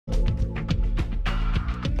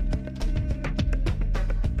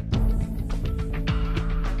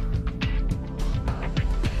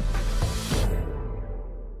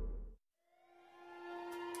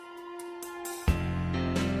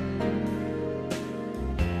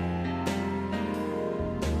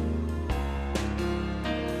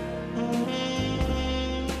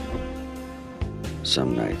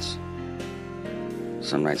Some nights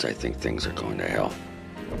I think things are going to hell.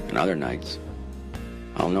 And other nights,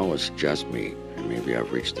 I'll know it's just me, and maybe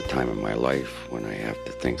I've reached the time in my life when I have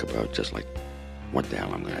to think about just like what the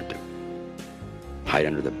hell I'm gonna do. Hide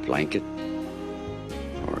under the blanket,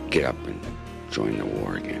 or get up and join the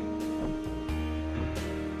war again.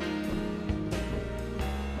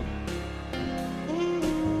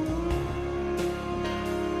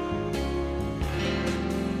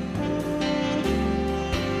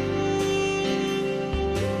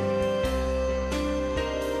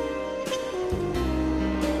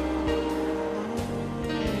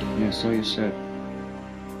 Yeah, so you said.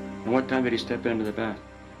 And what time did he step into the bath?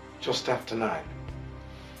 Just after 9.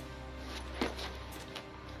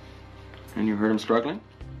 And you heard him struggling?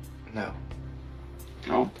 No.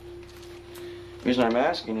 No? The reason I'm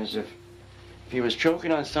asking is if he was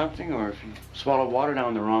choking on something or if he swallowed water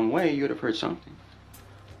down the wrong way, you'd have heard something.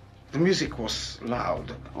 The music was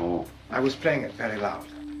loud. Oh. I was playing it very loud.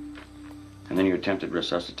 And then you attempted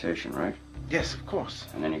resuscitation, right? Yes, of course.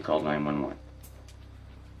 And then you called 911.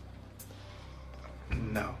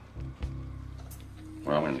 No.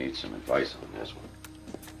 Well, I'm gonna need some advice on this one.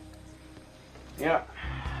 Yeah.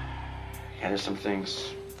 Yeah, there's some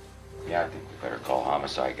things. Yeah, I think we better call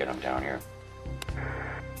homicide, get them down here.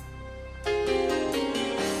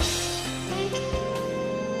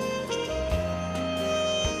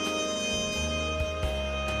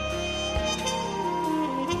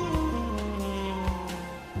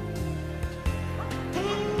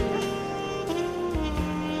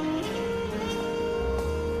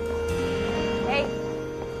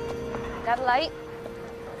 Got a light?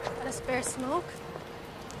 Got a spare smoke?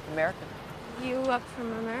 American. You up from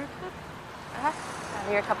America? Got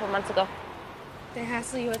here a couple of months ago. They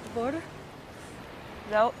hassle you at the border?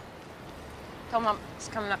 No. Told Mom I was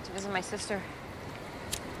coming up to visit my sister.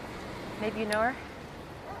 Maybe you know her?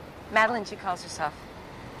 Madeline, she calls herself.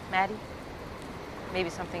 Maddie? Maybe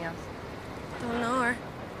something else. Don't know her.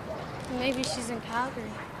 Maybe she's in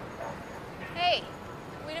Calgary. Hey,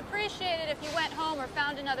 we'd appreciate it if you went home or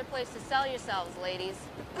found another place to sell yourselves, ladies.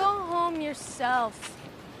 Go home yourself.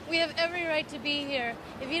 We have every right to be here.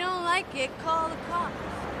 If you don't like it, call the cops.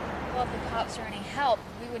 Well, if the cops are any help,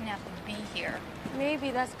 we wouldn't have to be here.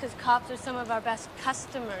 Maybe that's because cops are some of our best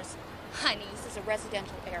customers. Honey, this is a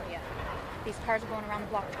residential area. These cars are going around the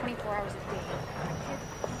block 24 hours a day. Kids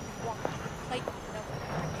walking, play,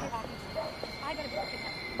 I gotta be looking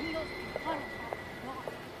at meals, honey,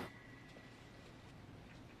 walking.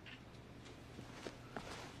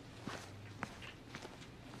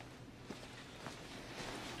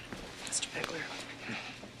 Mr. Bigler.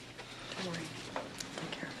 Don't worry.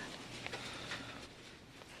 Take care of it.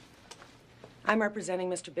 I'm representing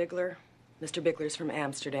Mr. Bigler. Mr. Bigler's from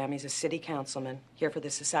Amsterdam. He's a city councilman here for the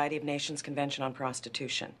Society of Nations Convention on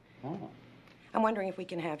Prostitution. Oh. I'm wondering if we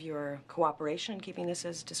can have your cooperation in keeping this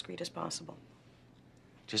as discreet as possible.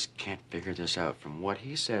 Just can't figure this out from what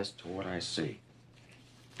he says to what I see.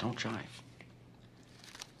 Don't jive.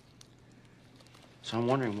 So I'm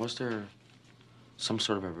wondering, was there some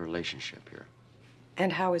sort of a relationship here?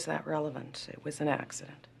 And how is that relevant? It was an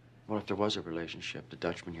accident. Well, if there was a relationship, the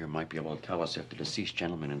Dutchman here might be able to tell us if the deceased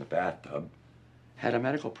gentleman in the bathtub had a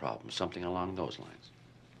medical problem, something along those lines.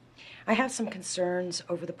 I have some concerns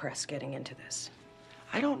over the press getting into this.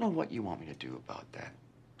 I don't know what you want me to do about that.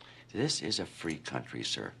 This is a free country,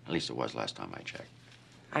 sir. At least it was last time I checked.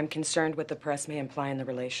 I'm concerned what the press may imply in the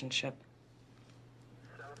relationship.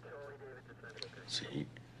 See,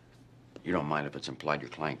 you don't mind if it's implied your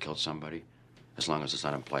client killed somebody, as long as it's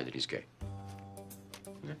not implied that he's gay.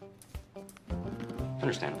 Okay?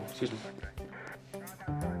 Understandable. Excuse me.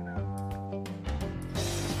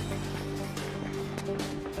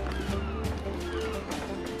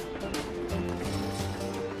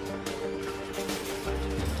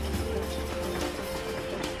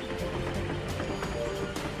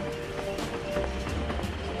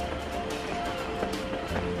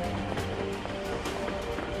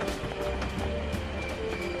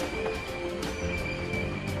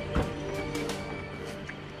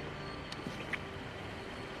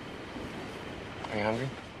 Are you hungry?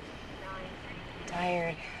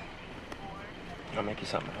 Tired. I'll make you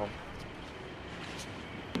something at home.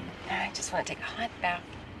 I just want to take a hot bath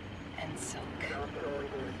and silk.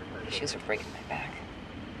 These shoes are breaking my back.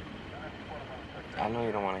 I know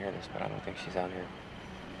you don't want to hear this, but I don't think she's out here.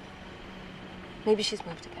 Maybe she's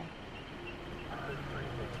moved again.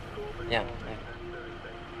 Yeah.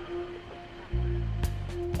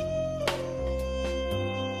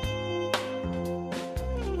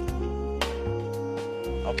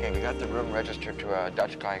 Okay, we got the room registered to a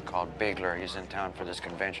Dutch guy called Bigler. He's in town for this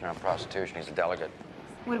convention on prostitution. He's a delegate.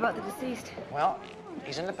 What about the deceased? Well,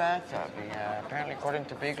 he's in the bathtub. Apparently, according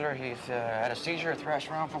to Bigler, he's had a seizure, thrashed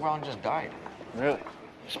around for a while, and just died. Really?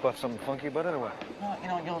 Spot something funky about it or what? Well, you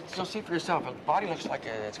know, you'll see for yourself. The body looks like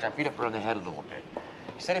it's got beat up around the head a little bit.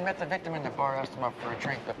 He said he met the victim in the bar, asked him up for a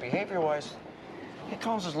drink, but behavior-wise, he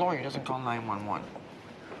calls his lawyer. He doesn't call 911.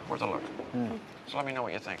 Worth a look. So let me know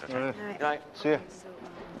what you think, okay? All right. Good night. See ya.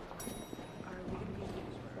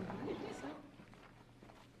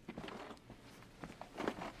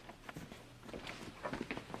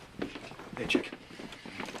 Hey, chick.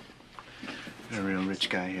 Got a real rich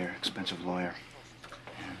guy here, expensive lawyer.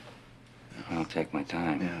 I'll take my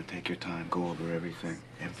time. Yeah, take your time. Go over everything.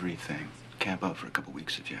 Everything. Camp out for a couple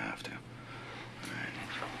weeks if you have to. All right.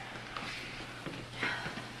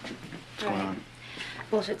 What's going on?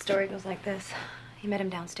 Bullshit story goes like this. He met him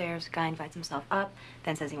downstairs. Guy invites himself up,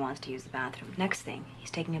 then says he wants to use the bathroom. Next thing,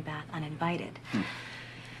 he's taking a bath uninvited.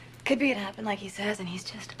 Could be it happened like he says, and he's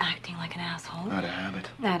just acting like an asshole. Out of habit.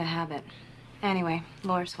 Out of habit. Anyway,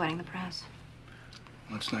 lawyer's sweating the press.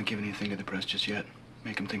 Let's not give anything to the press just yet.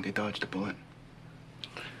 Make them think they dodged a bullet.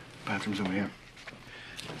 Bathroom's over here.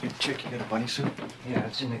 Hey, chick, you got a bunny suit? Yeah,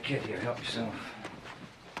 it's in the kit here. Help yourself.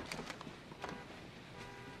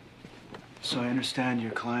 So I understand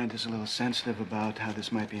your client is a little sensitive about how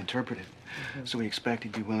this might be interpreted. So we expect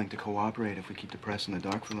he'd be willing to cooperate if we keep the press in the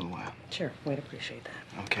dark for a little while. Sure, we'd appreciate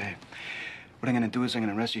that. Okay. What I'm gonna do is I'm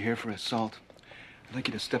gonna arrest you here for assault. I'd like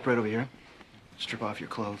you to step right over here. Strip off your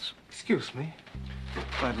clothes. Excuse me.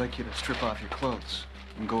 I'd like you to strip off your clothes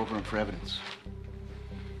and go over them for evidence.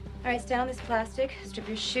 All right, stand on this plastic. Strip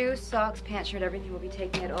your shoes, socks, pants, shirt, everything. We'll be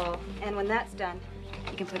taking it all. And when that's done,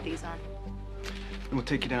 you can put these on. And we'll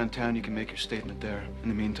take you downtown. You can make your statement there. In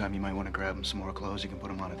the meantime, you might want to grab them some more clothes. You can put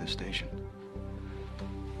them on at this station.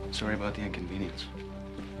 Sorry about the inconvenience.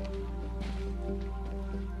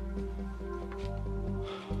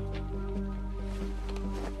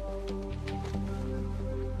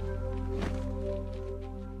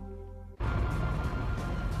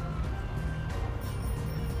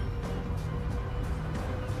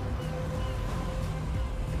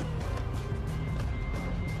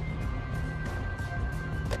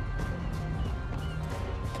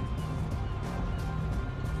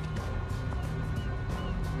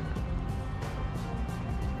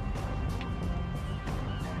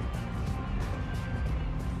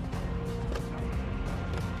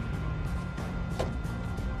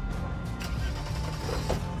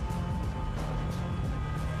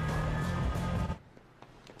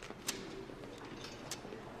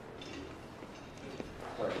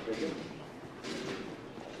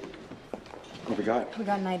 What we got? We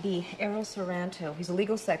got an ID. Errol Sorrento. He's a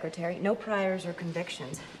legal secretary. No priors or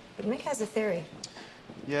convictions. But Mick has a theory.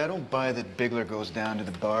 Yeah, I don't buy that Bigler goes down to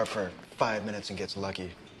the bar for 5 minutes and gets lucky.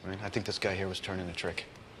 Right? I think this guy here was turning a trick.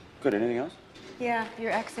 Good. Anything else? Yeah,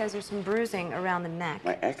 your ex says there's some bruising around the neck.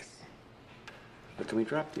 My ex? But can we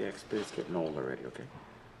drop the ex? It's getting old already, okay?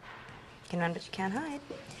 You can run, but you can't hide.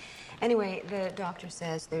 Anyway, the doctor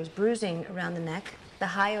says there's bruising around the neck. The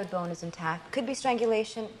hyoid bone is intact. Could be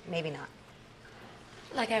strangulation, maybe not.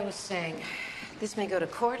 Like I was saying, this may go to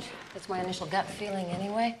court. That's my initial gut feeling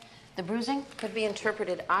anyway. The bruising could be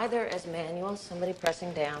interpreted either as manual, somebody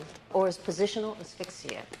pressing down, or as positional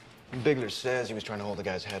asphyxia. Bigler says he was trying to hold the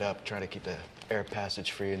guy's head up, trying to keep the air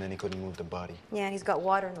passage free, and then he couldn't move the body. Yeah, and he's got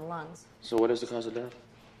water in the lungs. So what is the cause of death?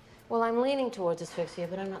 Well, I'm leaning towards asphyxia,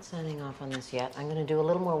 but I'm not signing off on this yet. I'm going to do a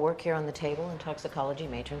little more work here on the table, and toxicology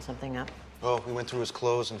may turn something up. Oh, we went through his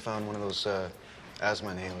clothes and found one of those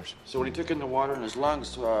asthma inhalers. So when he took in the water in his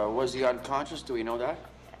lungs, was he unconscious? Do we know that?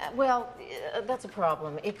 That's a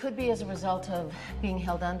problem. It could be as a result of being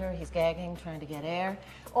held under, he's gagging, trying to get air,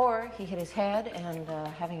 or he hit his head and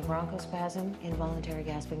having a bronchospasm, involuntary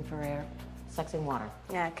gasping for air, sucks in water.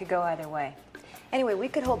 Yeah, it could go either way. Anyway, we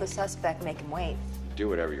could hold the suspect, make him wait. Do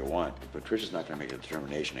whatever you want. Patricia's not going to make a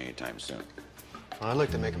determination anytime soon. Well, I'd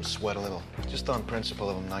like to make him sweat a little, just on principle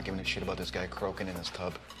of him not giving a shit about this guy croaking in his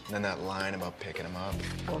tub. And then that line about picking him up.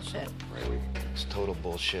 Bullshit. Really? It's total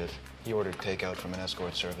bullshit. He ordered takeout from an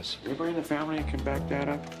escort service. Anybody in the family can back that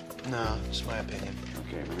up? No, it's my opinion.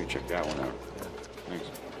 Okay, maybe check that one out. Yeah. Thanks.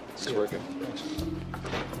 It's working. Thanks.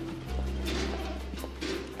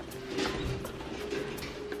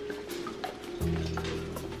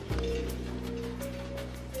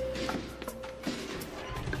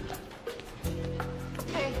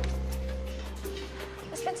 Hey,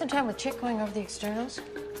 I spent some time with Chick going over the externals.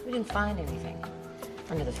 We didn't find anything.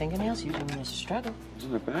 Under the fingernails, usually when there's a struggle. It's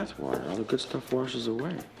in the bathwater. All the good stuff washes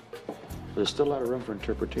away. There's still a lot of room for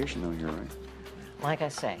interpretation, though, you're right. Like I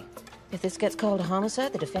say, if this gets called a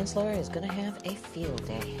homicide, the defense lawyer is gonna have a field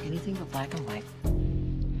day. Anything but black and white.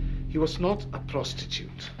 He was not a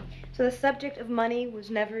prostitute. So the subject of money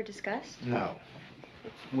was never discussed? No.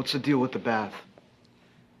 What's the deal with the bath?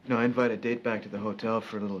 You know, I invite a date back to the hotel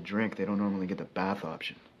for a little drink. They don't normally get the bath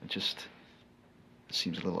option. It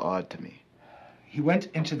seems a little odd to me. He went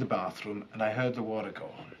into the bathroom and I heard the water go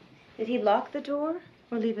on. Did he lock the door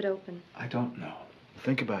or leave it open? I don't know.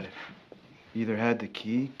 Think about it. He either had the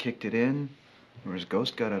key, kicked it in, or his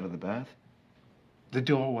ghost got out of the bath. The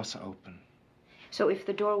door was open. So if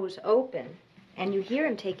the door was open and you hear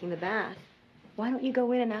him taking the bath, why don't you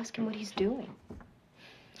go in and ask him what he's doing?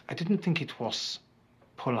 I didn't think it was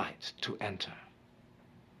polite to enter.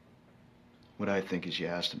 What I think is you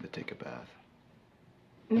asked him to take a bath.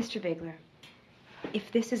 Mr. Bigler,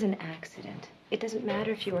 if this is an accident, it doesn't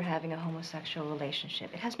matter if you were having a homosexual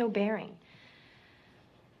relationship. It has no bearing.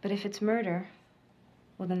 But if it's murder,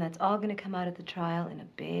 well, then that's all going to come out at the trial in a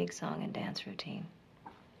big song and dance routine.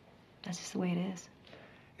 That's just the way it is.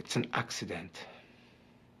 It's an accident.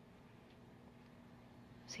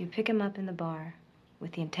 So you pick him up in the bar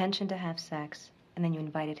with the intention to have sex, and then you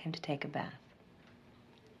invited him to take a bath.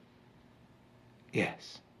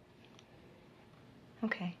 Yes.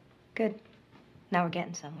 Okay, good. Now we're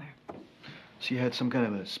getting somewhere. So you had some kind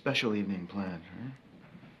of a special evening planned, right?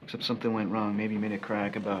 Except something went wrong. Maybe you made a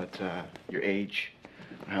crack about your age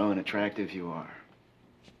or how unattractive you are.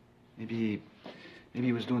 Maybe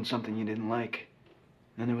he was doing something you didn't like.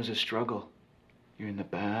 Then there was a struggle. You're in the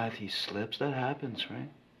bath, he slips. That happens, right?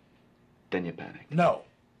 Then you panic. No.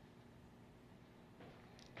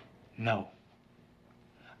 No.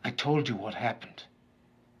 I told you what happened.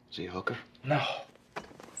 Is he a hooker? No.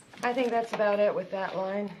 I think that's about it with that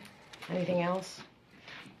line. Anything else?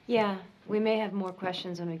 Yeah, we may have more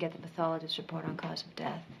questions when we get the pathologist's report on cause of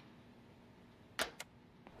death.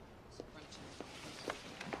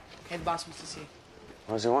 Hey, the boss wants to see you.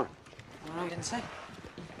 What does he want? Well, he didn't say.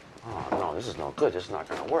 Oh, no, this is no good. This is not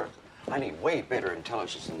gonna work. I need way better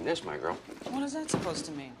intelligence than this, my girl. What is that supposed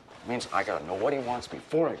to mean? It means I gotta know what he wants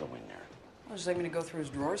before I go in there. Oh, just like me to go through his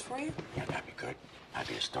drawers for you? Yeah, that'd be good. That'd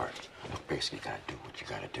be a start. Look, basically, you gotta do what you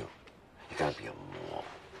gotta do. You gotta be a mole.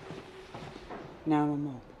 Now I'm a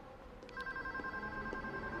mole.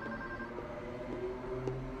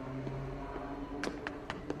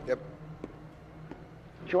 Yep.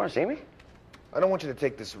 Do you want to see me? I don't want you to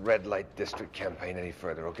take this red light district campaign any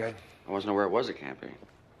further, okay? I wasn't aware it was a campaign.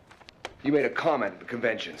 You made a comment at the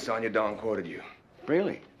convention. Sonia Dawn quoted you.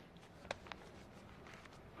 Really?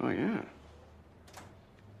 Oh, yeah.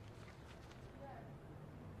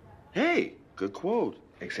 Hey, good quote.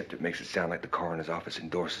 Except it makes it sound like the coroner's office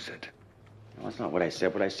endorses it. No, that's not what I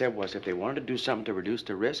said. What I said was if they wanted to do something to reduce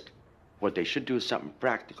the risk, what they should do is something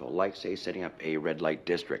practical, like, say, setting up a red light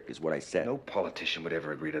district, is what I said. No politician would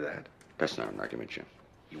ever agree to that. That's not an argument, Jim.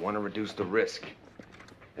 You want to reduce the risk.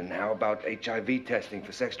 And how about HIV testing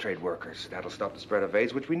for sex trade workers? That'll stop the spread of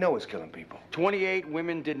AIDS, which we know is killing people. 28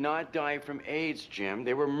 women did not die from AIDS, Jim.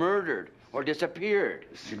 They were murdered or disappeared.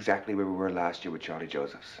 This is exactly where we were last year with Charlie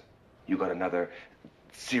Josephs. You got another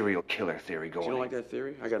serial killer theory going. You don't like that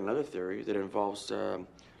theory? I got another theory that involves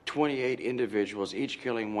 28 individuals, each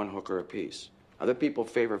killing one hooker apiece. Other people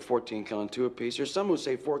favor 14 killing 2 apiece. There's some who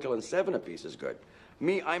say 4 killing 7 apiece is good.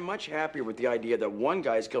 Me, I'm much happier with the idea that one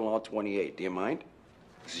guy's killing all 28. Do you mind?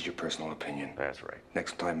 This is your personal opinion. That's right.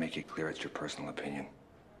 Next time, make it clear it's your personal opinion.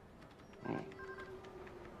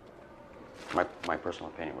 My personal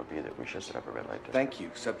opinion would be that we should set up a red light district. Thank you.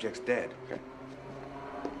 Subject's dead. Okay.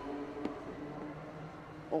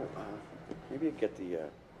 Oh, maybe you get the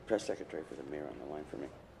press secretary for the mayor on the line for me.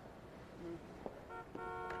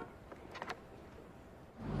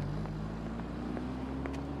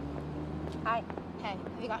 Hi. Hey,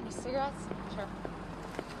 have you got any cigarettes? Sure.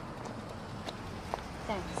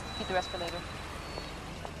 Thanks. Keep the rest for later.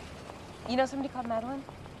 You know somebody called Madeline?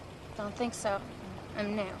 Don't think so.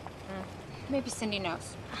 I'm new. Maybe Cindy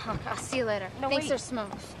knows. I'll see you later. No, Thanks, wait. they're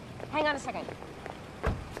smooth. Hang on a second.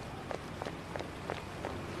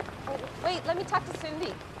 Oh, wait, let me talk to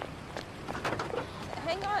Cindy.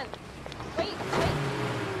 Hang on. Wait.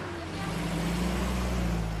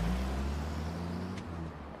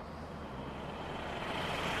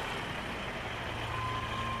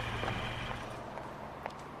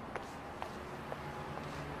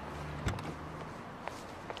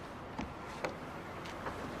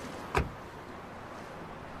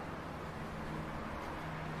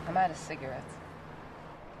 I'm out of cigarettes.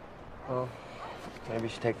 Well, maybe you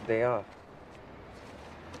should take the day off.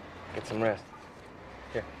 Get some rest.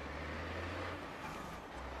 Here.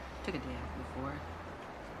 Took a day off before.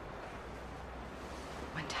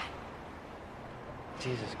 One time.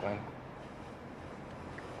 Jesus, Gwen.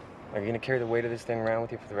 Are you gonna carry the weight of this thing around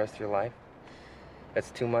with you for the rest of your life?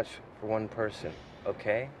 That's too much for one person,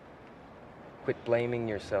 okay? Quit blaming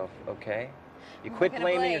yourself, okay? You quit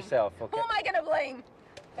blaming yourself, okay? Who am I gonna blame?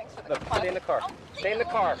 Thanks for the Look, stay in the car. Stay in the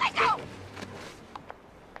car. Let go!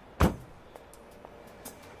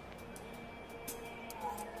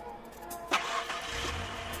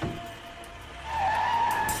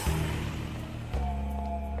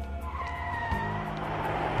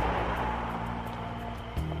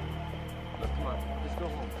 Look, come on. Just go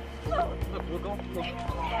home. Look, we'll go. Look.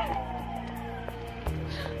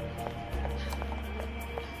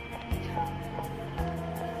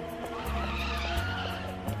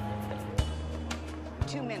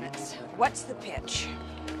 2 minutes. What's the pitch?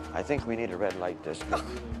 I think we need a red light district.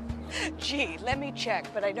 Gee, let me check,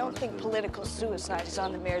 but I don't think political suicide is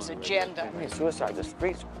on the mayor's agenda. I mean, suicide. The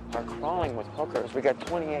streets are crawling with hookers. We got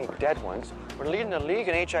 28 dead ones. We're leading the league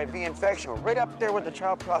in HIV infection. We're right up there with the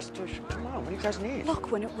child prostitution. Come on, what do you guys need?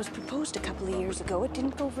 Look, when it was proposed a couple of years ago, it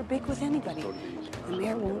didn't go over big with anybody. The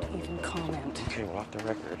mayor won't even comment. Okay, well, off the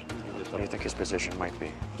record, what do you think his position might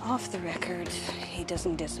be? Off the record, he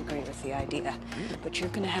doesn't disagree with the idea, but you're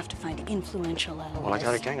gonna have to find influential allies. Well, I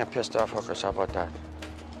got a gang of pissed off hookers. How about that?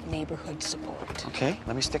 Neighborhood support. Okay,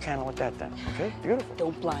 let me stick handle with that then. Okay, beautiful.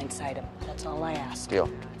 Don't blindside him. That's all I ask. Deal.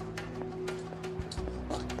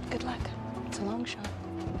 Good luck. It's a long shot.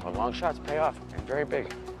 Well, long shots pay off, and very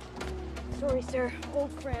big. Sorry, sir.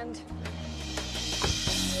 Old friend.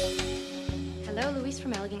 Hello, Louise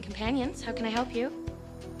from Elegant Companions. How can I help you?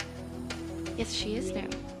 Yes, she is new.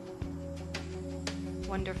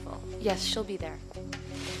 Wonderful. Yes, she'll be there.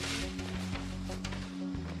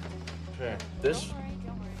 Okay, this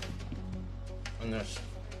and this.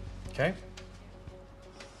 Okay?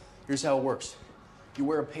 Here's how it works. You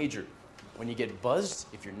wear a pager. When you get buzzed,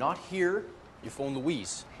 if you're not here, you phone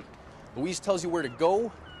Louise. Louise tells you where to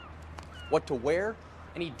go, what to wear,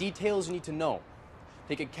 any details you need to know.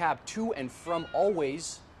 Take a cab to and from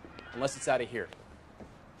always, unless it's out of here.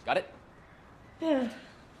 Got it? Yeah.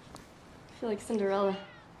 I feel like Cinderella.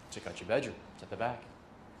 Check out your bedroom. It's at the back.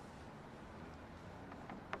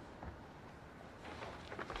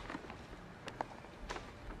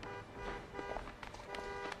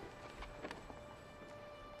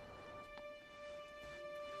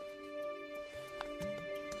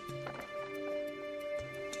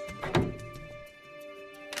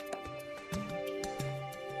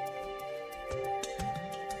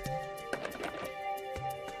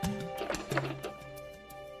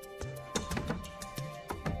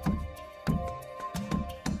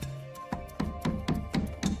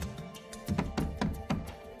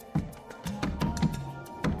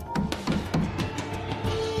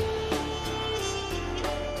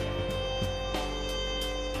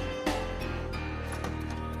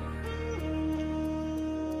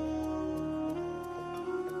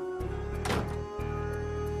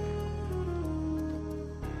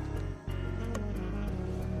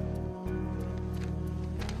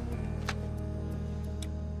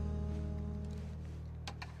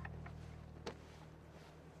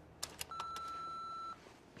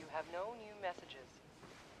 Have no new messages.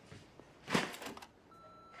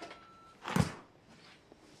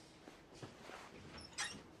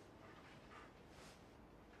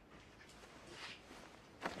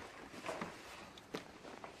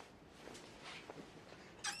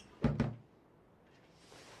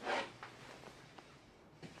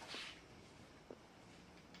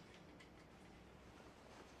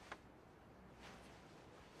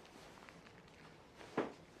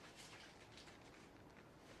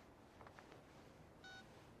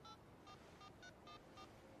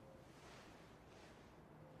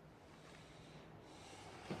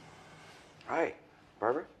 Hi,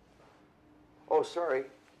 Barbara? Oh, sorry.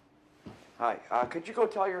 Hi, could you go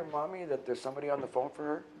tell your mommy that there's somebody on the phone for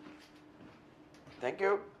her? Thank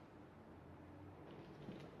you.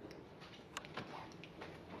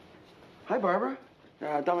 Hi, Barbara.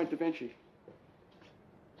 Dominic Da Vinci.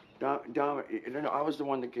 No, I was the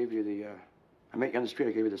one that gave you the, I met you on the street,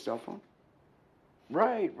 I gave you the cell phone.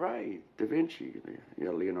 Right, Da Vinci. Yeah,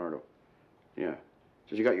 Leonardo. Yeah.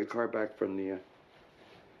 So you got your car back from the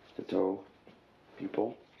tow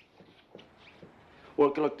people?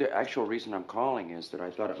 Well, look, the actual reason I'm calling is that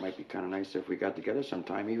I thought it might be kind of nice if we got together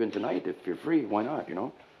sometime, even tonight, if you're free. Why not, you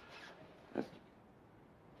know?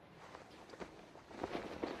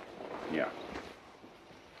 Yeah.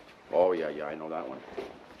 Oh, yeah, I know that one.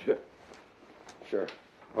 Sure.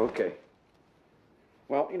 Okay.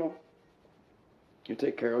 Well, you know, you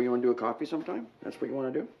take care of, you want to do a coffee sometime? That's what you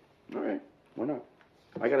want to do? All right. Why not?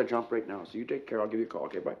 I got to jump right now, so you take care. I'll give you a call,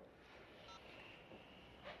 okay? Bye.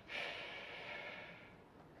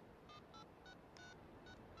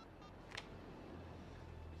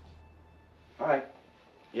 Hi.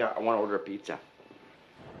 Yeah, I want to order a pizza.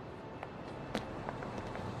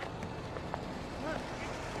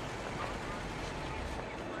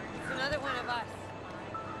 It's another one of us.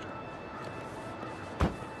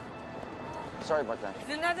 Sorry about that.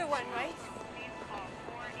 It's another one, right?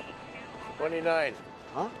 29.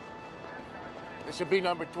 Huh? This should be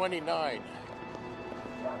number 29.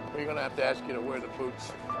 We're gonna have to ask you to wear the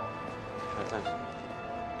boots. Right, thanks.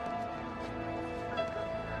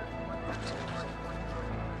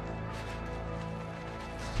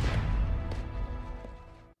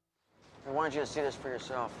 I wanted you to see this for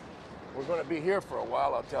yourself. We're gonna be here for a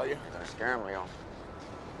while, I'll tell you. You're gonna scare him, Leo.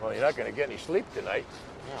 Well, you're not gonna get any sleep tonight.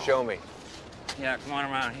 No. Show me. Yeah, come on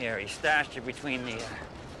around here. He stashed you between the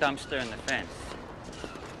dumpster and the fence.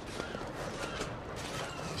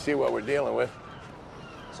 You see what we're dealing with?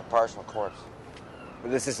 It's a partial corpse. But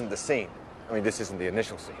this isn't the scene. I mean, this isn't the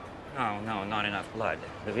initial scene. No, not enough blood.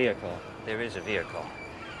 The vehicle, there is a vehicle.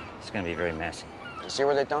 It's gonna be very messy. You see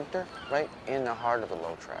where they dumped her? Right in the heart of the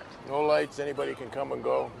low track. No lights, anybody can come and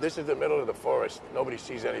go. This is the middle of the forest. Nobody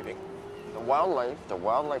sees anything. The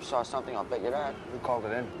wildlife saw something, I'll bet you that. Who called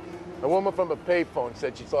it in? A woman from a payphone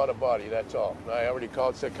said she saw a body, that's all. I already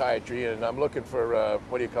called psychiatry, and I'm looking for,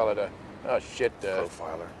 what do you call it,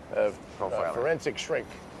 profiler. Profiler. Forensic shrink.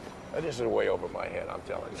 This is way over my head, I'm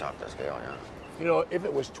telling you. It's off the scale, yeah. You know, if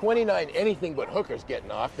it was 29 anything but hookers getting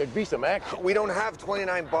off, there'd be some action. We don't have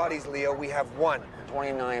 29 bodies, Leo. We have one.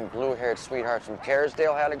 29 blue-haired sweethearts from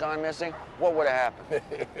Kerrisdale had gone missing, what would have happened?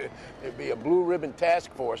 There'd be a blue ribbon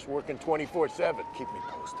task force working 24/7. Keep me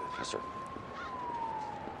posted. Yes, sir.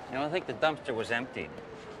 You know, I think the dumpster was emptied.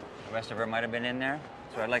 The rest of her might have been in there.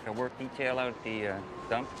 So I'd like a work detail out the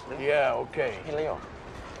dump. Yeah, okay. Hey, Leo,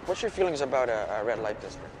 what's your feelings about a red light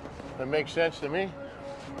district? That makes sense to me.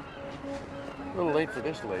 A little late for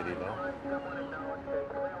this lady, though.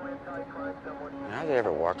 How they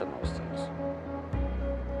ever walked on those things?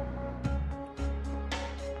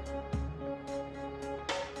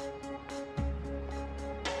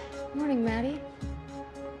 Morning, Maddie.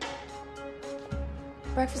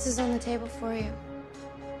 Breakfast is on the table for you.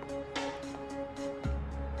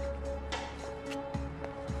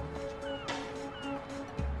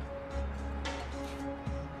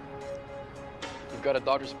 We've got a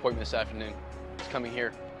doctor's appointment this afternoon. He's coming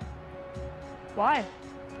here. Why?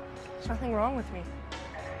 There's nothing wrong with me.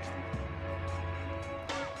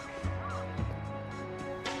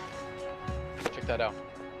 Check that out.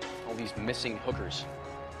 All these missing hookers.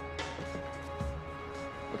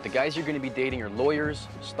 Look, the guys you're going to be dating are lawyers,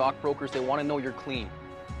 stockbrokers. They want to know you're clean.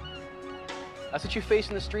 That's what you face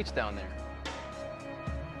in the streets down there.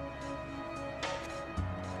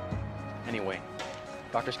 Anyway,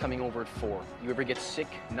 doctor's coming over at 4. You ever get sick,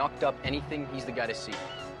 knocked up, anything, he's the guy to see.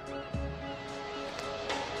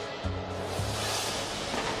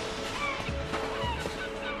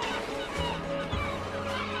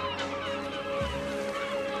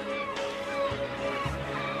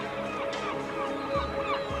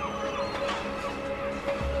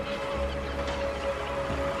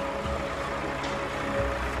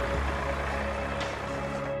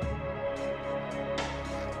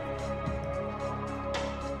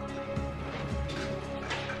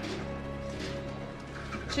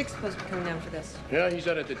 Chick's supposed to be coming down for this. Yeah, he's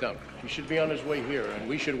out at the dump. He should be on his way here, and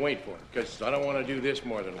we should wait for him, because I don't want to do this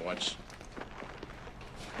more than once.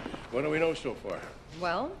 What do we know so far?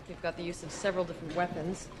 Well, you've got the use of several different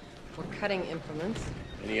weapons or cutting implements.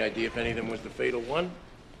 Any idea if any of them was the fatal one?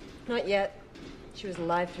 Not yet. She was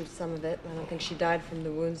alive through some of it. I don't think she died from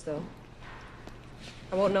the wounds, though.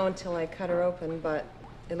 I won't know until I cut her open, but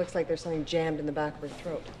it looks like there's something jammed in the back of her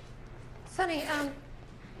throat. Sonny,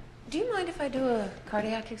 do you mind if I do a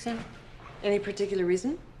cardiac exam? Any particular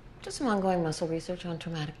reason? Just some ongoing muscle research on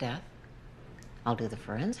traumatic death. I'll do the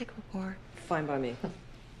forensic report. Fine by me.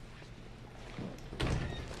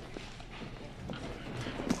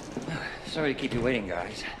 Sorry to keep you waiting,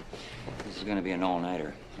 guys. This is gonna be an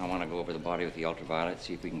all-nighter. I want to go over the body with the ultraviolet,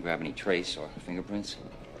 see if we can grab any trace or fingerprints.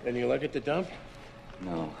 Any luck at the dump?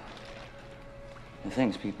 No. The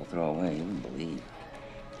things people throw away, you wouldn't believe.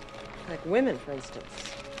 Like women, for instance.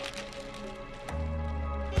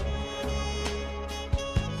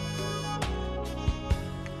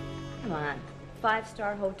 Come on.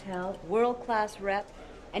 5-star hotel, world-class rep,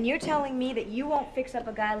 and you're telling me that you won't fix up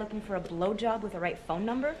a guy looking for a blowjob with the right phone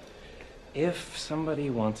number? If somebody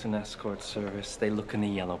wants an escort service, they look in the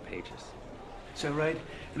yellow pages. Is that right?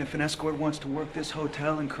 And if an escort wants to work this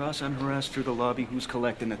hotel and cross unharassed through the lobby, who's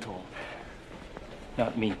collecting the toll?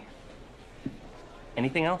 Not me.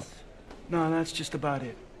 Anything else? No, that's just about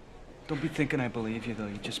it. Don't be thinking I believe you, though.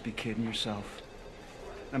 You'd just be kidding yourself.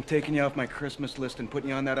 I'm taking you off my Christmas list and putting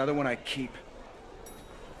you on that other one I keep.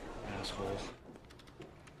 Asshole.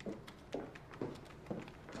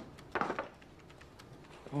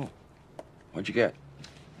 Oh, what'd you get?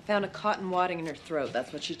 I found a cotton wadding in her throat.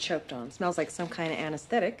 That's what she choked on. Smells like some kind of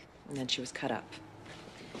anesthetic. And then she was cut up.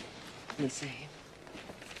 Let me see.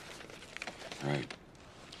 Right.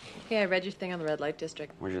 Hey, I read your thing on the red light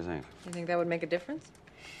district. What do you think? You think that would make a difference?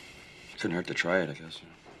 Couldn't hurt to try it, I guess.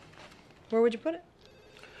 Where would you put it?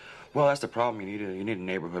 Well, that's the problem. You need a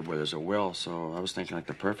neighborhood where there's a will. So I was thinking like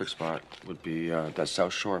the perfect spot would be that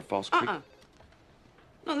South Shore of False Creek.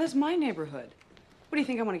 No, that's my neighborhood. What do you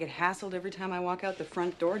think, I want to get hassled every time I walk out the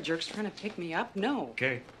front door? Jerks trying to pick me up? No.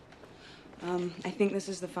 Okay. I think this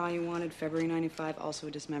is the file you wanted, February 95, also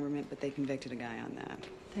a dismemberment, but they convicted a guy on that.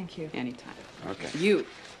 Thank you. Anytime. Okay. You.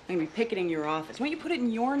 I'm gonna be picketing your office. Why don't you put it in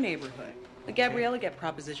your neighborhood? Let Gabriella get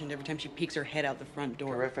propositioned every time she peeks her head out the front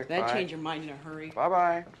door. Terrific. That'd Bye. change your mind in a hurry.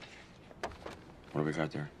 Bye-bye. What do we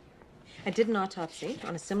got there? I did an autopsy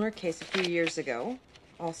on a similar case a few years ago.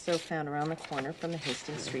 Also found around the corner from the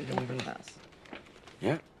Hastings Street overpass.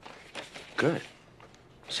 Yeah. Good.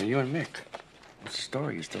 So you and Mick, what's the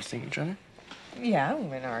story? You still seeing each other? Yeah,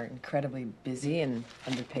 when our incredibly busy and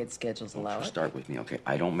underpaid schedules allow it. Start with me, okay?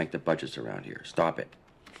 I don't make the budgets around here. Stop it.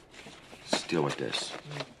 Let's deal with this.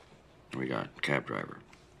 We got cab driver.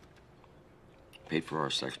 Paid for our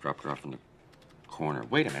sex, dropped her off in the corner.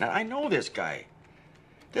 Wait a minute, I know this guy.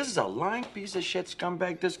 This is a lying piece of shit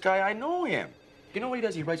scumbag, this guy. I know him. You know what he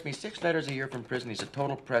does? He writes me 6 letters a year from prison. He's a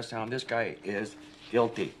total press hound. This guy is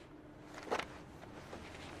guilty.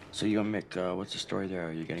 So you and Mick, what's the story there?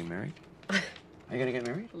 Are you getting married? Are you gonna get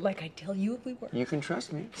married? Like I'd tell you if we were. You can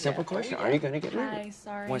trust me. Simple question. Are you gonna get married? Hi,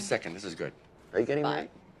 sorry. 1 second, this is good. Are you getting married?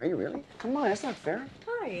 Are you really? Come on, that's not fair.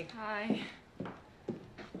 Hi. Hi.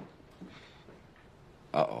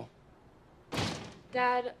 Uh-oh.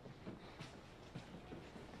 Dad,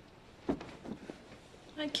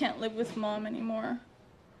 I can't live with Mom anymore.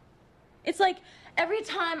 It's like every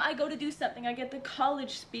time I go to do something, I get the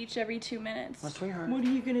college speech every 2 minutes. Well, sweetheart. What are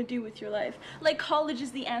you gonna do with your life? Like college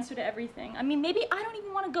is the answer to everything. I mean, maybe I don't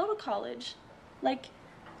even want to go to college. Like,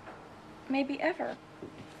 maybe ever.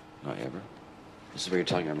 Not ever. This is what you're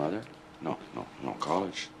telling your mother? No,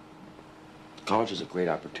 college. College is a great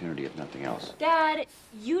opportunity, if nothing else. Dad,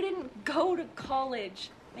 you didn't go to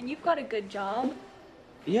college, and you've got a good job.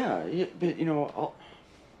 Yeah, but, you know,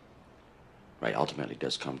 right, ultimately it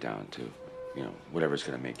does come down to, you know, whatever's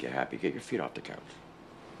gonna make you happy. Get your feet off the couch.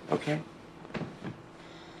 Okay?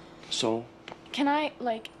 So? Can I,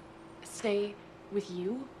 like, stay with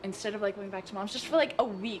you instead of, like, going back to Mom's just for, like, a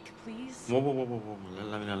week, please? Whoa.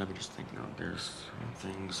 Let me just think now. There's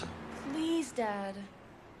some things. Please, Dad.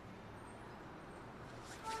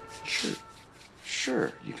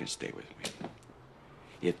 Sure, you can stay with me.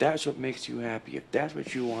 If that's what makes you happy, if that's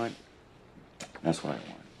what you want, that's what I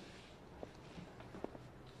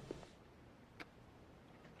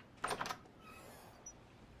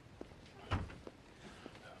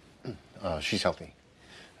want. She's healthy.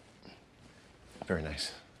 Very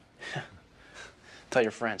nice. Tell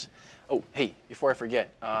your friends. Oh, hey, before I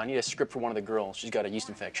forget, I need a script for one of the girls. She's got a yeast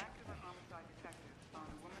infection.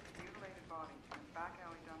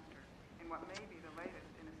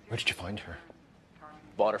 Where did you find her?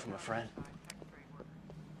 Bought her from a friend.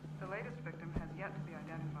 The latest victim has yet to be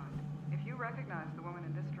identified. If you recognize the woman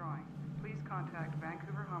in this drawing, please contact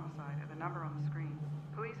Vancouver Homicide at the number on the screen.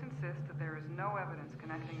 Police insist that there is no evidence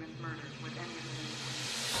connecting this murder with any of the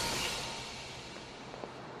victims.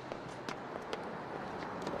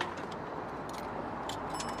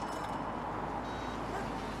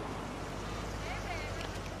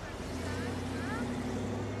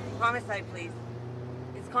 Homicide, please.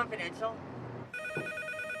 It's confidential.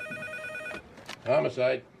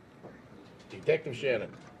 Homicide. Detective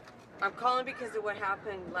Shannon. I'm calling because of what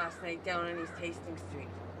happened last night down on East Hastings Street.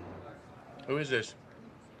 Who is this?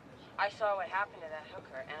 I saw what happened to that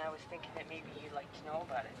hooker, and I was thinking that maybe you'd like to know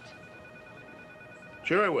about it.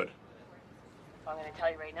 Sure I would. I'm going to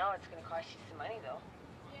tell you right now, it's going to cost you some money, though.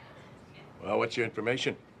 Well, what's your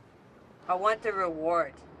information? I want the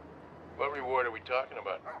reward. What reward are we talking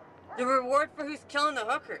about? The reward for who's killing the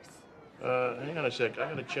hookers. Hang on a sec. I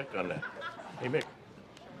gotta check on that. Hey, Mick.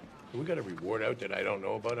 We got a reward out that I don't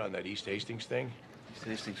know about on that East Hastings thing? East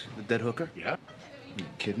Hastings, the dead hooker? Yeah. You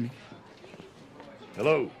kidding me?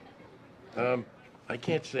 Hello. I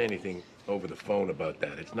can't say anything over the phone about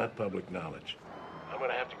that. It's not public knowledge. I'm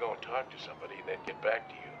gonna have to go and talk to somebody and then get back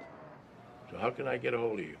to you. So how can I get a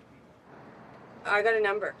hold of you? I got a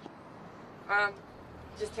number.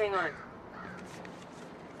 Just hang on.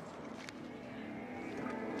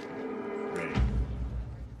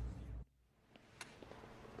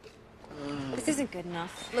 This isn't good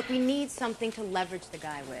enough. Look, we need something to leverage the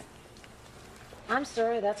guy with. I'm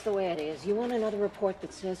sorry, that's the way it is. You want another report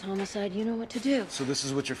that says homicide, you know what to do. So this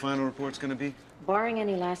is what your final report's gonna be? Barring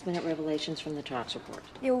any last-minute revelations from the tox report.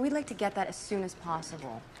 Yeah, well, we'd like to get that as soon as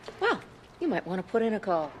possible. Well, you might want to put in a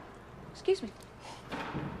call. Excuse me.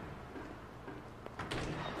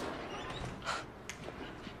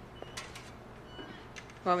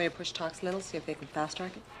 Want me to push Tox a little, see if they can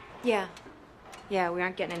fast-track it? Yeah. Yeah, we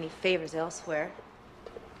aren't getting any favors elsewhere.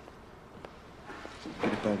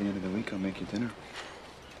 By the end of the week, I'll make you dinner.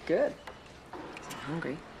 Good. 'Cause I'm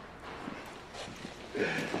hungry.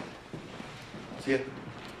 See ya.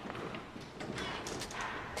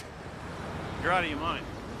 You're out of your mind.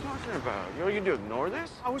 What are you talking about? You ignore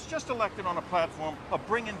this? I was just elected on a platform of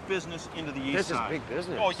bringing business into the East This is Side. big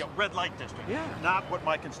business. Oh, yeah, red light district. Yeah. Not what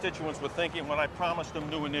my constituents were thinking when I promised them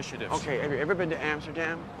new initiatives. Okay, have you ever been to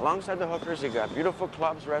Amsterdam? Alongside the hookers, you got beautiful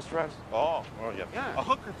clubs, restaurants. Oh, well, yeah. Yeah. A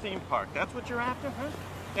hooker theme park. That's what you're after, huh?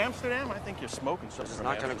 Amsterdam? I think you're smoking something. This is from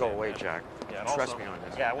not going to go Amsterdam, away, man. Jack. Yeah, and Trust also- me on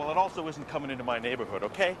this. Yeah, well, it also isn't coming into my neighborhood,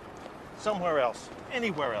 okay? Somewhere else.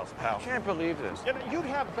 Anywhere else, pal. I can't believe this. You know, you'd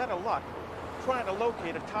have better luck trying to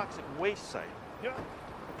locate a toxic waste site. You know,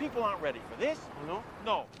 the people aren't ready for this. No?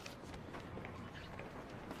 No.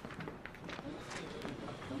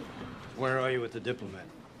 Where are you with the diplomat?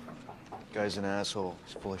 Guy's an asshole.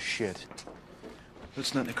 He's full of shit. But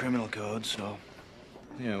it's not in the criminal code, so...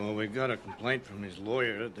 Yeah, well, we got a complaint from his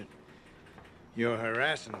lawyer that you're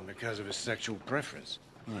harassing him because of his sexual preference.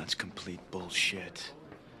 Well, that's complete bullshit.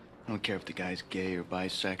 I don't care if the guy's gay or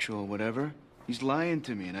bisexual or whatever. He's lying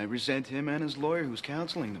to me, and I resent him and his lawyer who's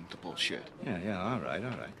counseling them to bullshit. Yeah, all right.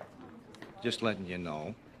 Just letting you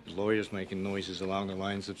know, the lawyer's making noises along the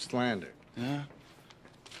lines of slander. Yeah?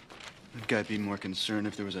 That guy'd be more concerned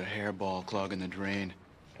if there was a hairball clogging the drain.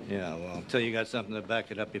 Yeah, well, until you got something to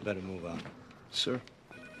back it up, you better move on. Sir?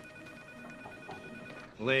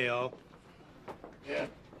 Leo, Yeah?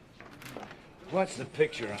 what's the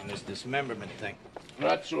picture on this dismemberment thing?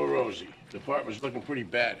 Not so rosy. The part was looking pretty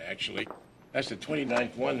bad, actually. That's the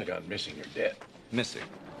 29th one that got missing or dead. Missing,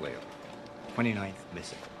 Leo. 29th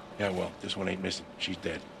missing. Yeah, well, this one ain't missing. She's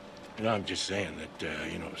dead. You know, I'm just saying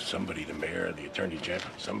that, somebody, the mayor, the attorney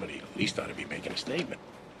general, somebody at least ought to be making a statement.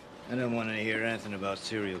 I don't want to hear anything about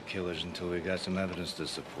serial killers until we got some evidence to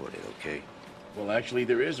support it, okay? Well, actually,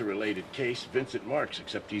 there is a related case, Vincent Marks,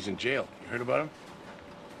 except he's in jail. You heard about him?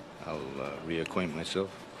 I'll reacquaint myself.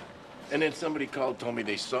 And then somebody called, told me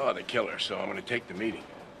they saw the killer, so I'm going to take the meeting.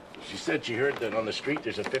 She said she heard that on the street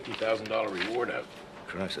there's a $50,000 reward out.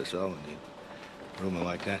 Christ, that's all we need. A rumor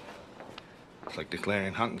like that. It's like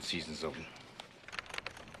declaring hunting season's open.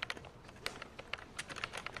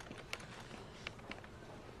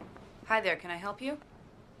 Hi there, can I help you?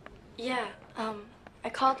 Yeah, I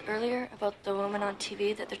called earlier about the woman on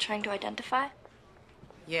TV that they're trying to identify.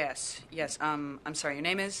 Yes. I'm sorry, your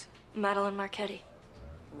name is? Madeline Marchetti.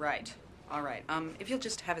 Right. All right. If you'll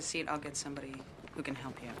just have a seat, I'll get somebody who can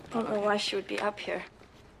help you. I don't know why she would be up here.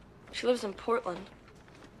 She lives in Portland.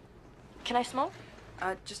 Can I smoke?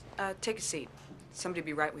 Just take a seat. Somebody will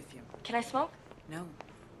be right with you. Can I smoke? No.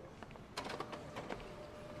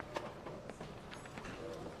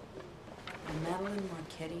 Madeline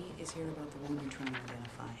Marchetti is here about the woman you're trying to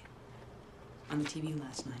identify. On the TV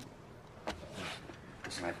last night.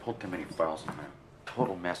 Listen, I pulled too many files. I'm a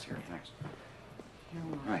total mess here. Thanks. You're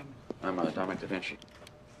welcome. Hi, I'm Dominic Da Vinci.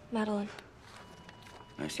 Madeline.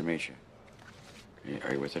 Nice to meet you.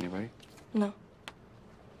 Are you with anybody? No.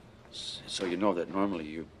 So you know that normally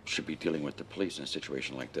you should be dealing with the police in a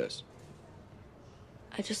situation like this.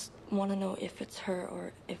 I just want to know if it's her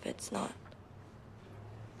or if it's not.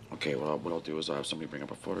 Okay, well, what I'll do is I'll have somebody bring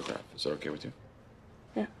up a photograph. Is that okay with you?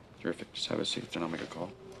 Yeah. Terrific. Just have a seat, then I'll make a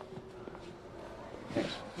call.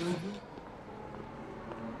 Thanks.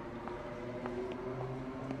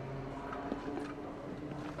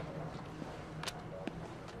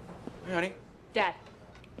 Hey, honey. Dad.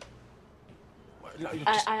 No, you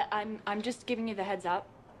just... I'm just giving you the heads up.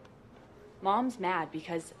 Mom's mad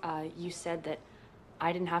because you said that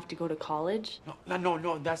I didn't have to go to college.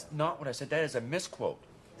 No, that's not what I said. That is a misquote.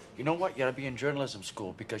 You know what? You gotta be in journalism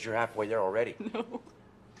school because you're halfway there already. No.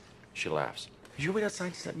 She laughs. Did you wait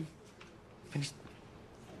outside? She said, finish.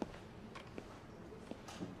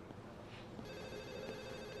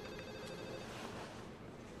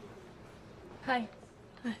 Hi.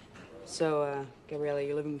 Hi. So, Gabriella,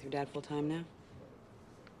 you're living with your dad full time now?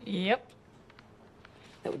 Yep.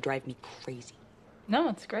 That would drive me crazy. No,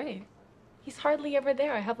 it's great. He's hardly ever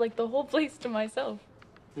there. I have like the whole place to myself.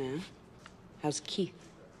 Yeah? How's Keith?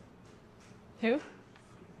 Who?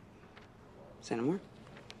 Santa Moore?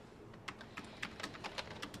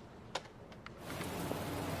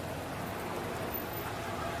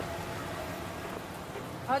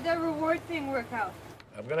 How'd that reward thing work out?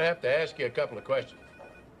 I'm gonna have to ask you a couple of questions.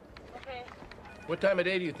 Okay. What time of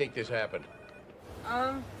day do you think this happened?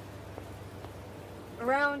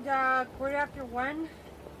 Around, 1:15.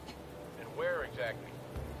 And where exactly?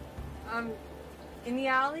 In the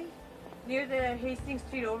alley, near the Hastings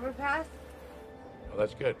Street overpass. Well,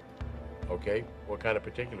 that's good. Okay, what kind of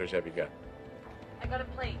particulars have you got? I got a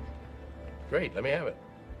plate. Great, let me have it.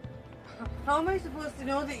 How am I supposed to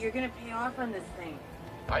know that you're gonna pay off on this thing?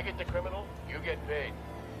 I get the criminal, you get paid.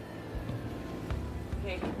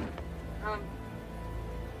 Okay.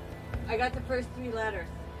 I got the first 3 letters.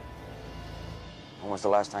 When was the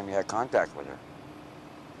last time you had contact with her?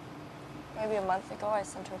 Maybe a month ago, I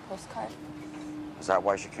sent her a postcard. Is that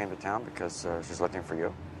why she came to town? Because she's looking for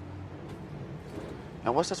you?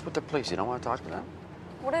 Now, what's this with the police? You don't want to talk to them?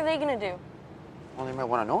 What are they gonna do? Well, they might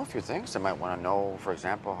want to know a few things. They might want to know, for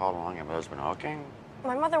example, how long your mother's been hooking.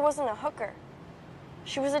 My mother wasn't a hooker.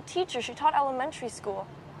 She was a teacher. She taught elementary school.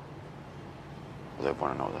 Well, they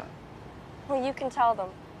want to know that. Well, you can tell them.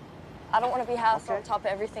 I don't want to be hassled on top of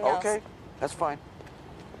everything else. Okay, that's fine.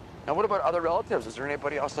 Now, what about other relatives? Is there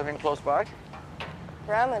anybody else living close by?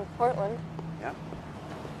 Grandma in Portland. Yeah.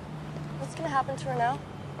 What's gonna happen to her now?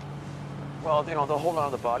 Well, you know, they'll hold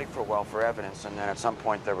on to the body for a while for evidence, and then at some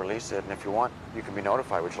point they'll release it. And if you want, you can be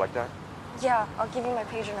notified. Would you like that? Yeah, I'll give you my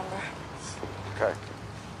pager number. Okay.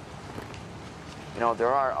 You know,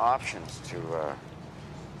 there are options to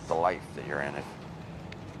the life that you're in.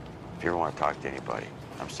 If you ever want to talk to anybody,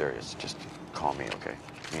 I'm serious. Just call me, okay?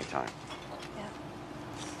 Anytime.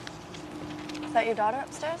 Is that your daughter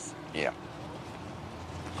upstairs? Yeah.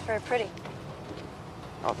 She's very pretty.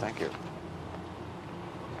 Oh, thank you.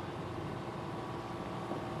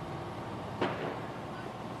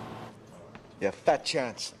 Yeah, fat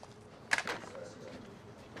chance.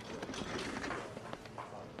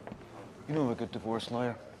 You know a good divorce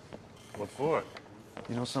lawyer? What for?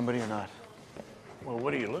 You know somebody or not? Well,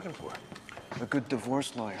 what are you looking for? A good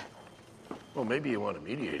divorce lawyer. Well, maybe you want a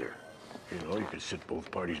mediator. You know, you could sit both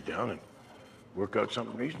parties down and work out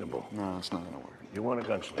something reasonable. No, it's not gonna work. You want a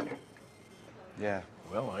gunslinger? Yeah.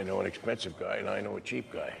 Well, I know an expensive guy and I know a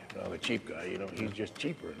cheap guy. Now, the cheap guy, you know, he's just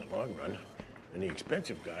cheaper in the long run. And the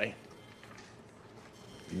expensive guy,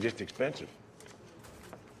 he's just expensive.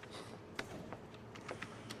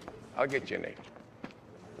 I'll get you, Nate.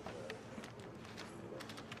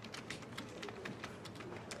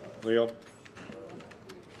 Leo?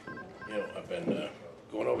 You know, I've been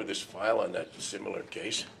going over this file on that similar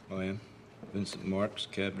case. Oh, yeah? Vincent Marks,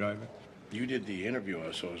 cab driver? You did the interview,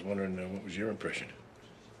 so I was wondering what was your impression?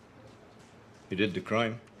 He did the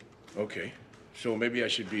crime. Okay. So maybe I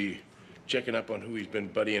should be checking up on who he's been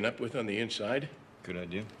buddying up with on the inside? Good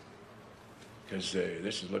idea. Because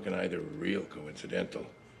this is looking either real coincidental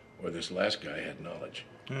or this last guy had knowledge.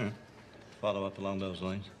 Follow up along those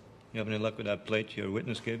lines. You have any luck with that plate your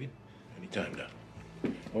witness gave you? Anytime now.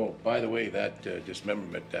 Oh, by the way, that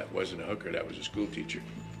dismemberment, that wasn't a hooker, that was a school teacher.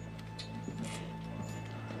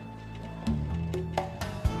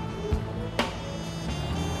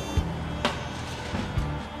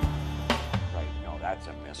 Right, no, that's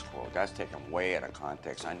a misquote. That's taken way out of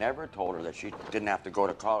context. I never told her that she didn't have to go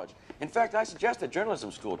to college. In fact, I suggested journalism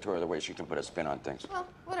school to her the way she can put a spin on things. Well,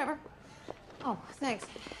 whatever. Oh, thanks.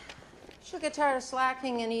 She'll get tired of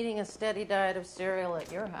slacking and eating a steady diet of cereal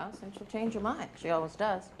at your house, and she'll change her mind. She always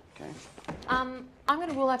does. Okay. I'm going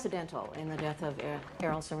to rule accidental in the death of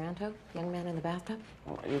Errol Sorrento, young man in the bathtub.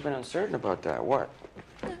 Well, you've been uncertain about that. What?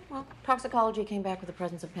 Well, toxicology came back with the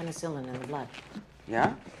presence of penicillin in the blood.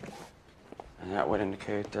 Yeah? And that would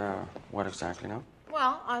indicate what exactly now?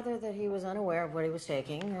 Well, either that he was unaware of what he was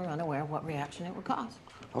taking or unaware of what reaction it would cause.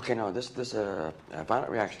 Okay, no, this violent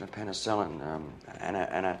reaction of penicillin,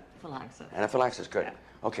 anaphylaxis, good. Yeah.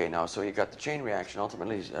 Okay, now, so you got the chain reaction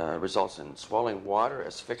ultimately results in swallowing water,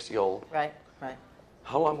 asphyxial. Right, right.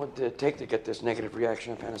 How long would it take to get this negative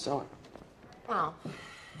reaction of penicillin? Well,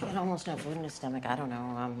 he had almost no food in his stomach. I don't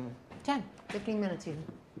know, 10, 15 minutes even.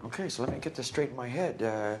 Okay, so let me get this straight in my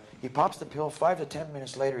head. He pops the pill 5 to 10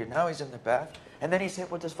 minutes later, now he's in the bath, and then he's hit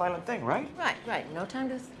with this violent thing, right? Right, right. No time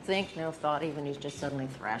to think, no thought even. He's just suddenly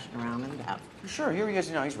thrashing around in the bath. Sure, here he is,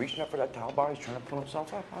 he's reaching up for that towel bar, he's trying to pull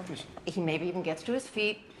himself up, obviously. He maybe even gets to his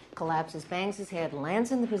feet, collapses, bangs his head,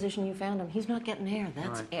 lands in the position you found him. He's not getting air.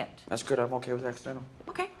 That's it. That's good. I'm okay with accidental.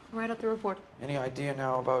 Okay, I'll write up the report. Any idea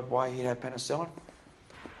now about why he had penicillin?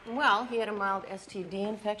 Well, he had a mild STD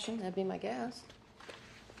infection. That'd be my guess.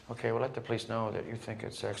 Okay, well, let the police know that you think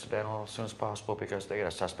it's accidental as soon as possible because they get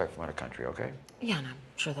a suspect from out of country, okay? Yeah, and I'm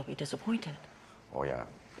sure they'll be disappointed. Oh, yeah.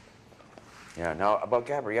 Yeah, now, about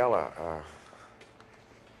Gabriella,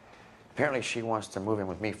 apparently she wants to move in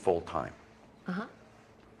with me full-time. Uh-huh.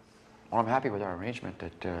 Well, I'm happy with our arrangement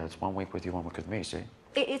that it's 1 week with you, 1 week with me, see?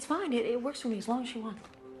 It's fine. It works for me as long as she wants.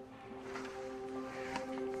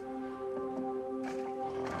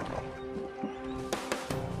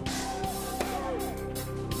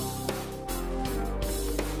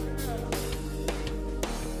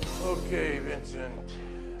 Okay, Vincent,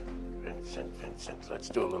 let's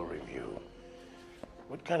do a little review.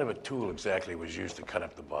 What kind of a tool exactly was used to cut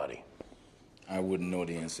up the body? I wouldn't know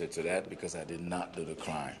the answer to that because I did not do the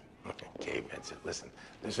crime. Okay, Vincent, listen,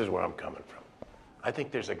 this is where I'm coming from. I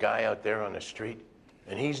think there's a guy out there on the street,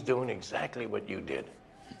 and he's doing exactly what you did.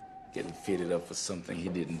 Getting fitted up for something he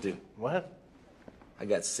didn't do. What? I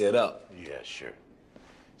got set up. Yeah, sure.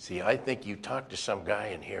 See, I think you talked to some guy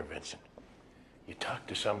in here, Vincent. You talked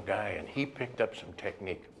to some guy, and he picked up some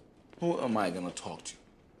technique. Who am I gonna talk to?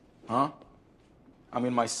 Huh? I'm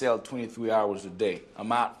in my cell 23 hours a day.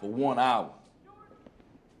 I'm out for 1 hour.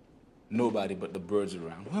 Nobody but the birds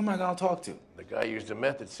around. Who am I gonna talk to? The guy used a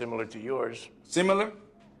method similar to yours. Similar?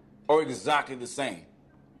 Or exactly the same?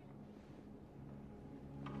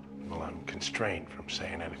 Well, I'm constrained from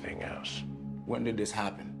saying anything else. When did this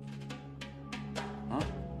happen? Huh?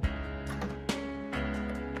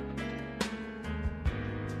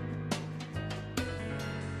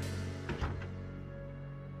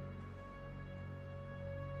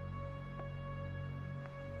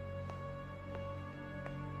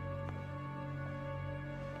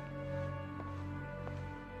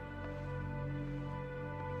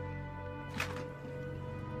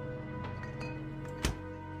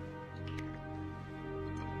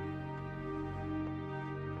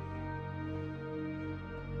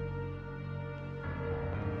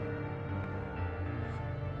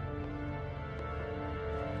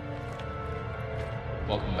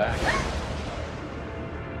 Welcome back.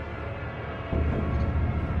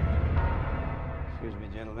 Excuse me,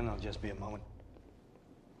 gentlemen. I'll just be a moment.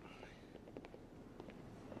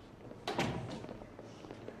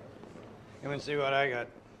 Come and see what I got.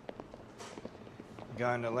 The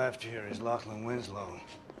guy on the left here is Lachlan Winslow.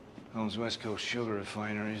 Owns West Coast sugar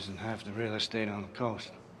refineries and half the real estate on the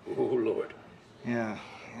coast. Oh, Lord. Yeah,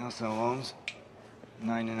 he also owns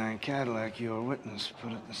 99 Cadillac your witness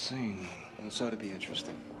put at the scene. This ought to be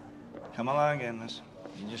interesting. Come along in, miss.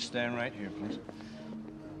 You just stand right here, please.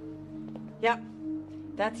 Yep,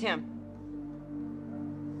 that's him.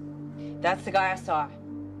 That's the guy I saw.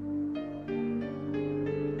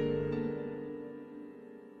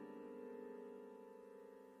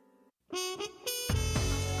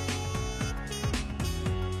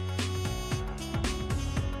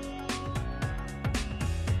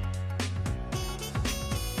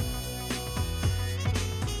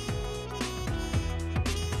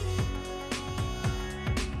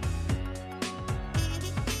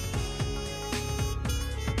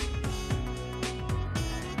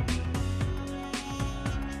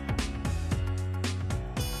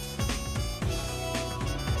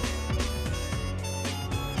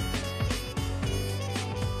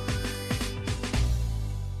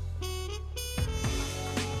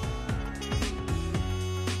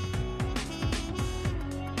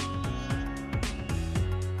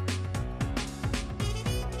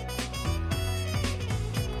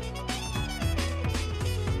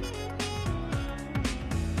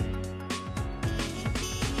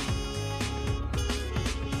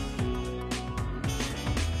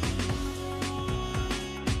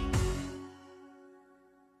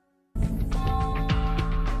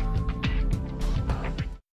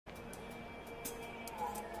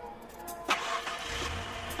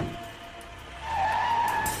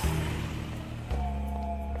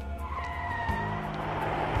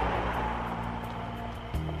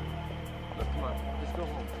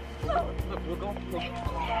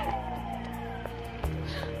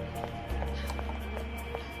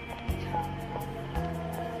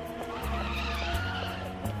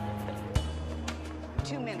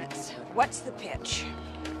 What's the pitch?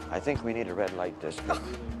 I think we need a red light district.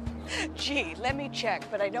 Gee, let me check,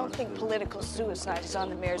 but I don't think political suicide is on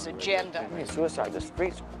the mayor's agenda. I mean, suicide. The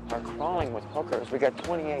streets are crawling with hookers. We got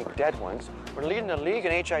 28 dead ones. We're leading the league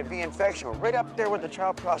in HIV infection. We're right up there with the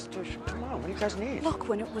child prostitution. Come on, what do you guys need? Look,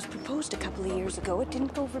 when it was proposed a couple of years ago, it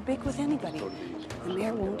didn't go over big with anybody. The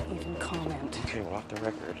mayor won't even comment. Okay, well, off the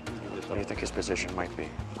record, what do you think his position might be?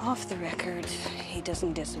 Off the record, he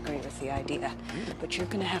doesn't disagree with the idea, but you're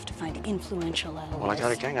gonna have to find influential allies. Well, I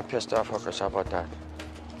got a gang of pissed off hookers. How about that?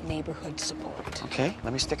 Neighborhood support. Okay,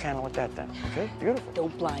 let me stick handle with that then. Okay, beautiful.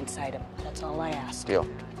 Don't blindside him. That's all I ask. Deal.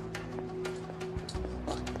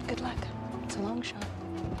 Good luck. It's a long shot.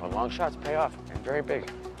 Well, long shots pay off, and very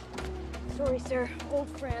big. Sorry, sir. Old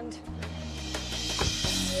friend.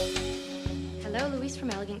 Hello, Louise from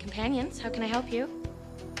Elegant Companions. How can I help you?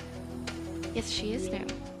 Yes, she is new.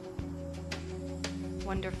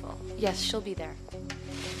 Wonderful. Yes, she'll be there.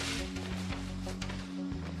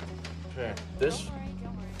 Okay, this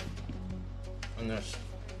and this.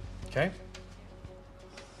 Okay?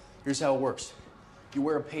 Here's how it works. You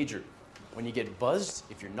wear a pager. When you get buzzed,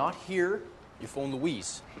 if you're not here, you phone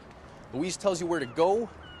Louise. Louise tells you where to go,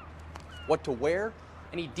 what to wear,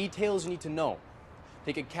 any details you need to know.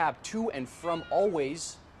 Take a cab to and from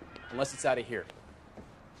always, unless it's out of here.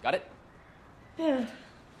 Got it? Yeah.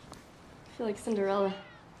 I feel like Cinderella.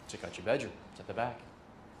 Check out your bedroom. It's at the back.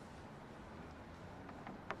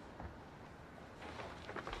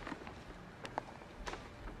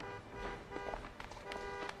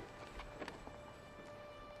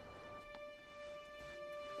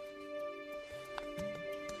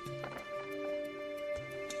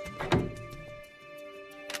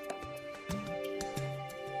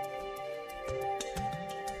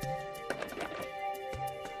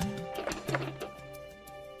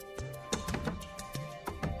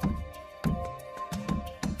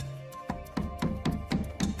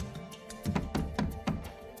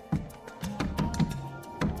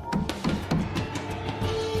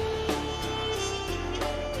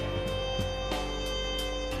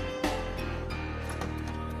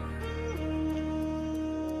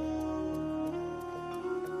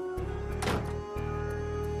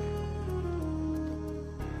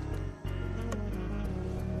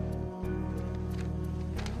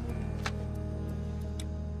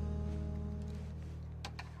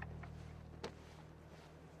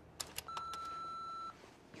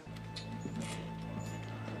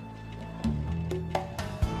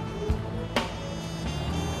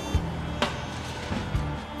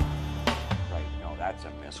 That's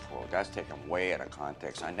a misquote. That's taken way out of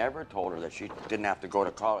context. I never told her that she didn't have to go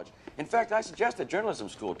to college. In fact, I suggested journalism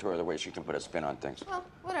school to her the way she can put a spin on things. Well,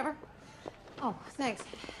 whatever. Oh, thanks.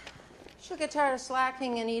 She'll get tired of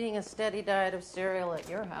slacking and eating a steady diet of cereal at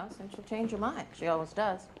your house, and she'll change her mind. She always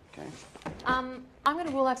does. Okay. I'm going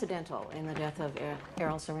to rule accidental in the death of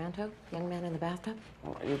Errol Sorrento, young man in the bathtub.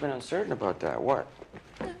 Well, you've been uncertain about that. What?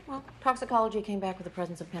 Yeah, well, toxicology came back with the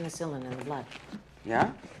presence of penicillin in the blood.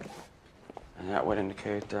 Yeah? And that would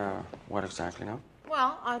indicate what exactly now?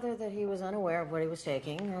 Well, either that he was unaware of what he was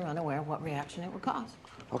taking or unaware of what reaction it would cause.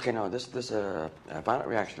 Okay, no, this a violent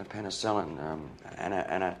reaction to penicillin,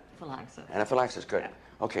 Anaphylaxis. Anaphylaxis, good.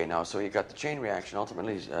 Okay, now, so you got the chain reaction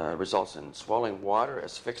ultimately results in swelling water,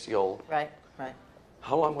 asphyxial. Right.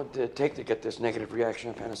 How long would it take to get this negative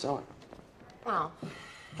reaction to penicillin? Well,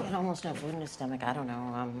 he had almost no food in his stomach. I don't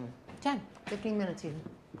know, 10, 15 minutes even.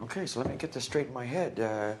 Okay, so let me get this straight in my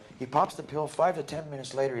head. He pops the pill 5 to 10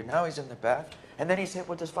 minutes later, now he's in the bath, and then he's hit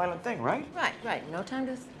with this violent thing, right? Right. No time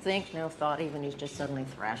to think, no thought even. He's just suddenly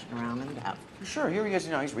thrashing around in the bath. Sure, here he is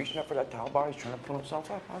now. He's reaching up for that towel bar. He's trying to pull himself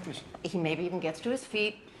up, obviously. He maybe even gets to his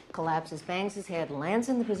feet, collapses, bangs his head, lands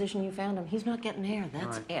in the position you found him. He's not getting air.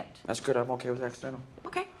 That's it. That's good. I'm okay with accidental.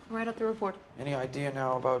 Okay, write up the report. Any idea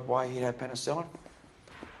now about why he had penicillin?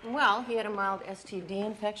 Well, he had a mild STD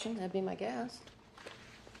infection. That'd be my guess.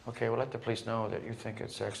 Okay, well, let the police know that you think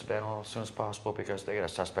it's accidental as soon as possible because they got a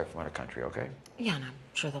suspect from another country, okay? Yeah, and I'm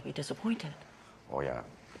sure they'll be disappointed. Oh, yeah.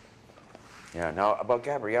 Yeah, now, about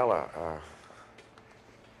Gabriella,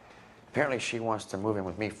 apparently she wants to move in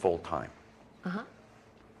with me full-time. Uh-huh.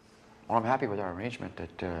 Well, I'm happy with our arrangement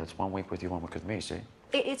that it's 1 week with you, 1 week with me, see?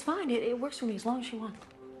 It's fine. It works for me as long as she wants.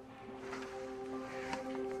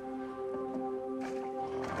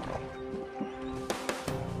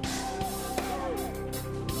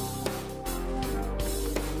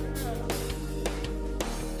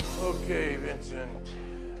 Okay, Vincent,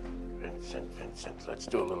 let's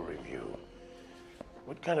do a little review.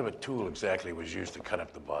 What kind of a tool exactly was used to cut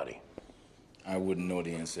up the body? I wouldn't know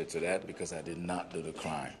the answer to that because I did not do the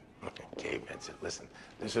crime. Okay, Vincent, listen,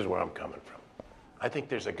 this is where I'm coming from. I think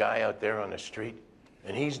there's a guy out there on the street,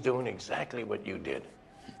 and he's doing exactly what you did.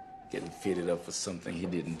 getting fitted up for something he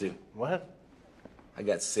didn't do. What? I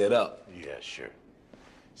got set up. Yeah, sure.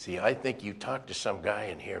 See, I think you talked to some guy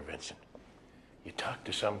in here, Vincent. You talked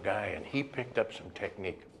to some guy and he picked up some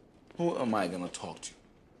technique. Who am I gonna talk to?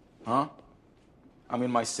 Huh? I'm in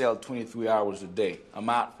my cell 23 hours a day. I'm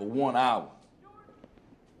out for 1 hour.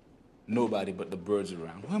 Nobody but the birds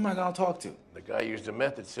around. Who am I gonna talk to? The guy used a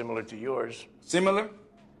method similar to yours. Similar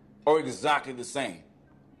or exactly the same?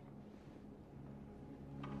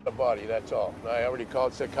 A body, that's all. I already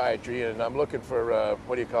called psychiatry and I'm looking for,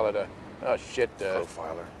 what do you call it?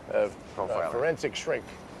 Profiler. Profiler. Forensic shrink.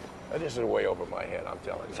 This is way over my head, I'm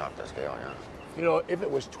telling you. Top the scale, yeah. You know, if it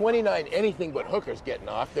was 29 anything but hookers getting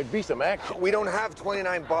off, there'd be some action. We don't have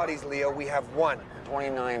 29 bodies, Leo. We have one.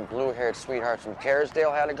 29 blue-haired sweethearts from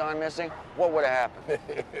Kerrisdale had gone missing, what would have happened?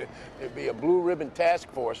 There'd be a blue ribbon task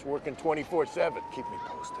force working 24/7. Keep me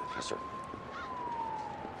posted. Yes, sir.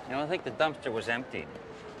 You know, I think the dumpster was emptied.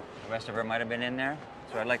 The rest of her might have been in there,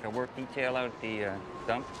 so I'd like a work detail out the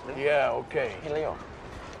dump. Yeah, okay. Hey, Leo,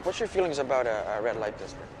 what's your feelings about a red light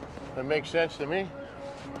district? That makes sense to me.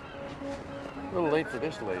 A little late for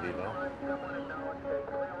this lady, though.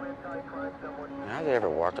 How do they ever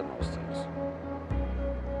walk in those things?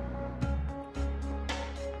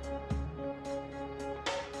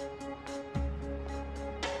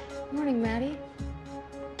 Morning, Maddie.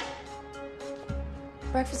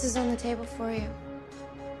 Breakfast is on the table for you.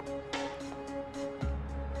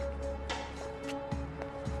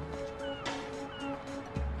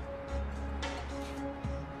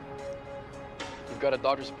 We've got a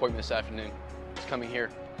doctor's appointment this afternoon. He's coming here.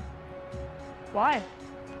 Why?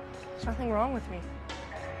 There's nothing wrong with me.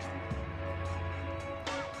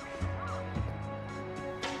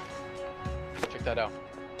 Check that out.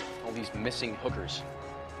 All these missing hookers.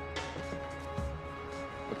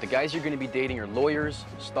 Look, the guys you're going to be dating are lawyers,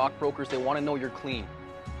 stockbrokers. They want to know you're clean.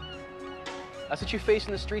 That's what you face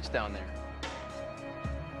in the streets down there.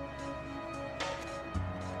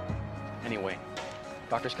 Anyway,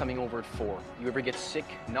 doctor's coming over at 4. You ever get sick,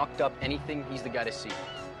 knocked up, anything, he's the guy to see.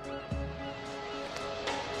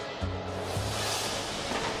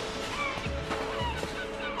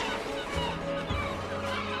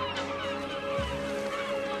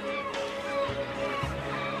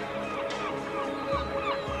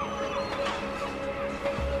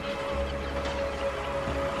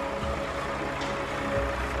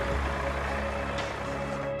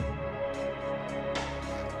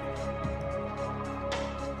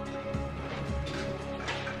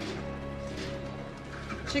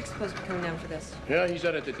 Chick's supposed to be coming down for this. Yeah, he's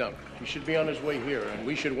out at the dump. He should be on his way here, and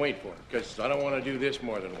we should wait for him, because I don't want to do this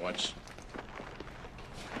more than once.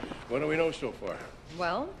 What do we know so far?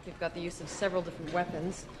 Well, we've got the use of several different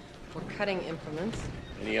weapons or cutting implements.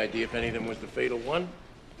 Any idea if any of them was the fatal one?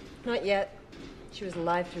 Not yet. She was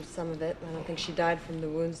alive through some of it. I don't think she died from the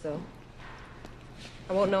wounds, though.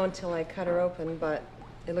 I won't know until I cut her open, but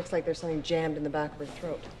it looks like there's something jammed in the back of her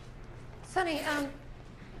throat. Sonny,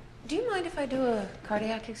 do you mind if I do a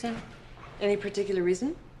cardiac exam? Any particular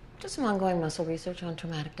reason? Just some ongoing muscle research on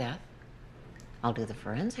traumatic death. I'll do the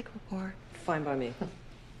forensic report. Fine by me.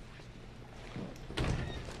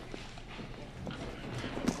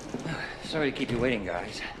 Sorry to keep you waiting,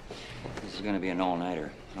 guys. This is going to be an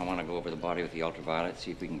all-nighter. I want to go over the body with the ultraviolet,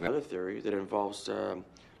 see if we can grab... Another theory that involves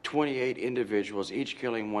 28 individuals, each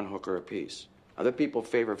killing 1 hooker apiece. Other people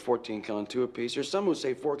favor 14 killing 2 apiece. There's some who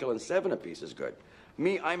say 4 killing 7 apiece is good.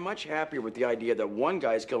 Me, I'm much happier with the idea that one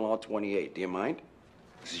guy's killing all 28. Do you mind?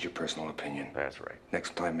 This is your personal opinion. That's right.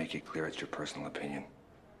 Next time, make it clear it's your personal opinion.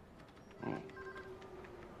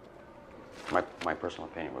 My personal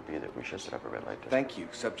opinion would be that we should set up a red light district. Thank you.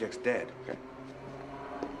 Subject's dead. Okay.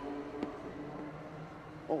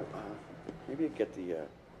 Oh, maybe you get the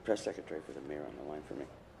press secretary for the mayor on the line for me.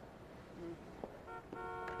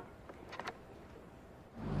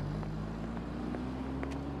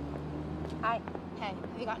 Hi. Hey,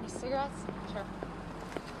 have you got any cigarettes? Sure.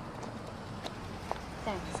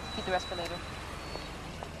 Thanks. Keep the rest for later.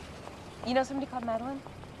 You know somebody called Madeline?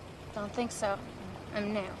 Don't think so.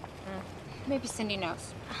 I'm new. Maybe Cindy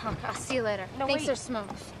knows. I'll see you later. No, Thanks, wait. there's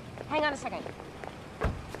smokes. Hang on a second.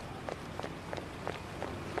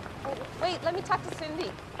 Oh, wait, let me talk to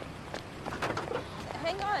Cindy.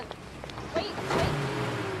 Hang on. Wait.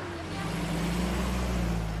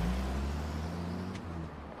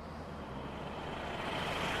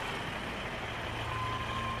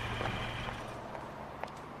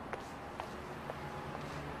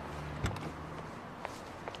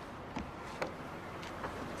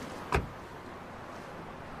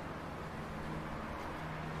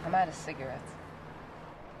 I'm out of cigarettes.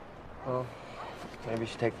 Well, maybe you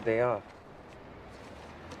should take the day off.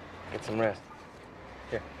 Get some rest.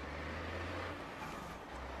 Here.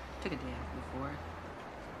 Took a day off before.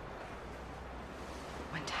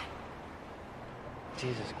 One time.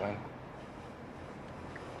 Jesus, Gwen.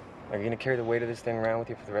 Are you gonna carry the weight of this thing around with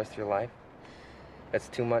you for the rest of your life? That's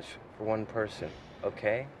too much for one person,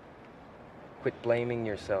 okay? Quit blaming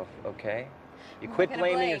yourself, okay? You quit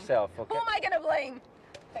blaming yourself, okay? Who am I gonna blame?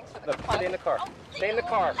 Thanks for the Look, stay in the car. Stay in the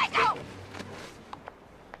car. Let go!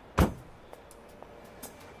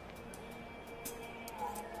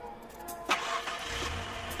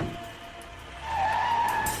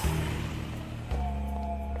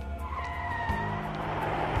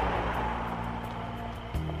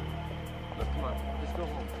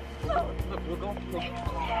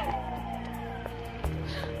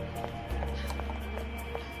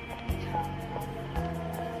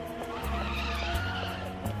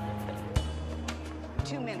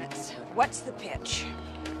 What's the pitch?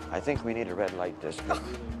 I think we need a red light district.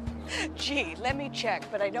 Gee, let me check,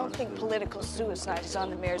 but I don't think political suicide is on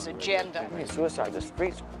the mayor's agenda. I mean, suicide. The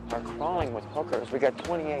streets are crawling with hookers. We got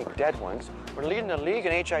 28 dead ones. We're leading the league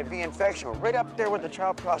in HIV infection. We're right up there with the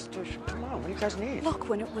child prostitution. Come on, what do you guys need? Look,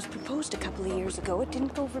 when it was proposed a couple of years ago, it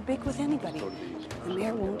didn't go over big with anybody. The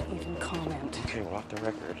mayor won't even comment. Okay, well, off the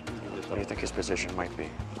record, what do you think his position might be?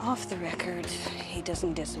 Off the record, he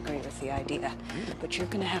doesn't disagree with the idea, but you're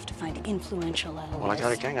gonna have to find influential allies. Well, I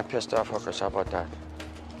got a gang of pissed off hookers. How about that?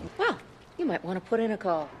 Well, you might want to put in a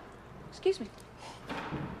call. Excuse me.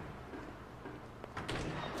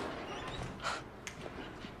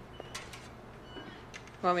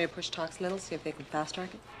 Want me to push talks a little, see if they can fast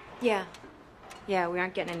track it? Yeah. Yeah, we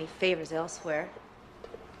aren't getting any favors elsewhere.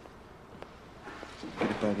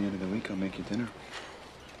 By the end of the week, I'll make you dinner.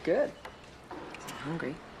 Good. 'Cause I'm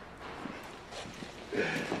hungry.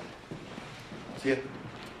 See ya.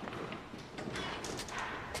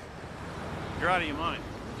 You're out of your mind.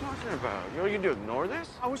 What are you talking about? You know, you do ignore this?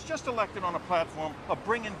 I was just elected on a platform of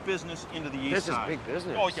bringing business into the East This is Side. big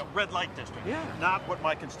business. Oh, yeah, red light district. Yeah. Not what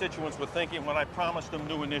my constituents were thinking when I promised them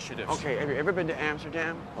new initiatives. Okay, have you ever been to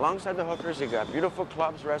Amsterdam? Alongside the hookers, you got beautiful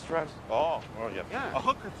clubs, restaurants. Oh, well, yeah. Yeah. A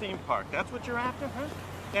hooker theme park. That's what you're after, huh?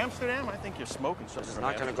 Amsterdam? I think you're smoking something. This is from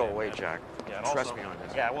not going to go Amsterdam, away, man. Jack. Yeah, and Trust also, me on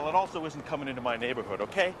this. Yeah, well, it also isn't coming into my neighborhood,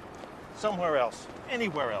 okay? Somewhere else.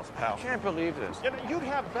 Anywhere else, pal. I can't believe this. You know, you'd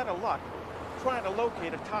have better luck trying to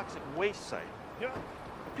locate a toxic waste site. You know,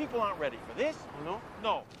 the people aren't ready for this. No?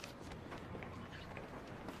 No.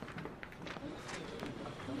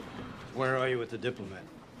 Where are you with the diplomat?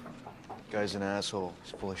 Guy's an asshole.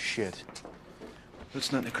 He's full of shit.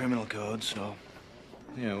 It's not in the criminal code, so...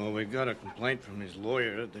 Yeah, well, we got a complaint from his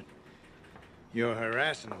lawyer that you're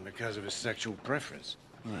harassing him because of his sexual preference.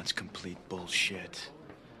 Well, that's complete bullshit.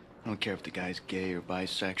 I don't care if the guy's gay or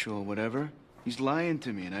bisexual or whatever. He's lying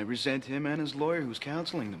to me, and I resent him and his lawyer who's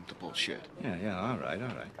counseling them to bullshit. Yeah, all right.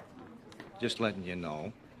 Just letting you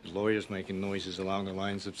know, his lawyer's making noises along the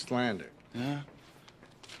lines of slander. Yeah?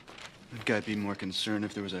 That guy'd be more concerned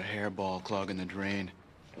if there was a hairball clogging the drain.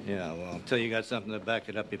 Yeah, well, until you got something to back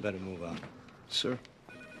it up, you better move on. Sir?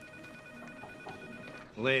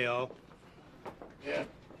 Leo. Yeah?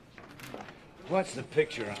 What's the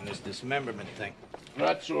picture on this dismemberment thing?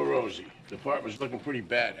 Not so rosy. The part was looking pretty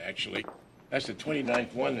bad, actually. That's the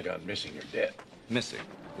 29th one that got missing or dead. Missing,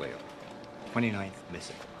 Leo. 29th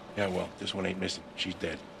missing. Yeah, well, this one ain't missing. She's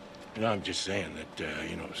dead. And I'm just saying that,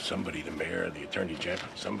 you know, somebody, the mayor, the attorney general,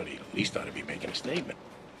 somebody at least ought to be making a statement.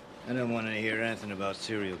 I don't want to hear anything about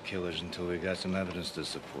serial killers until we got some evidence to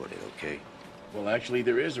support it, okay? Well, actually,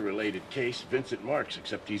 there is a related case, Vincent Marks,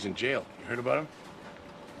 except he's in jail. You heard about him?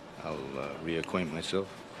 I'll reacquaint myself.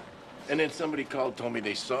 And then somebody called, told me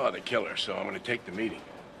they saw the killer, so I'm going to take the meeting.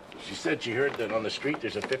 She said she heard that on the street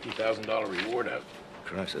there's a $50,000 reward out.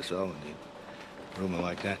 Christ, that's all we need. A rumor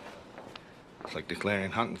like that. It's like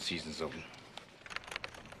declaring hunting season's open.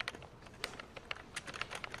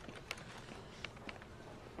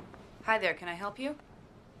 Hi there, can I help you?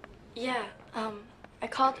 Yeah, I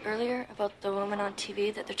called earlier about the woman on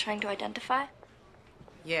TV that they're trying to identify.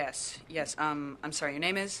 Yes. I'm sorry, your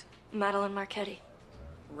name is? Madeline Marchetti.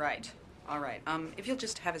 Right. All right. If you'll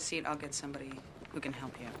just have a seat, I'll get somebody who can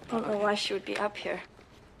help you. I don't know why she would be up here.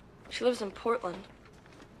 She lives in Portland.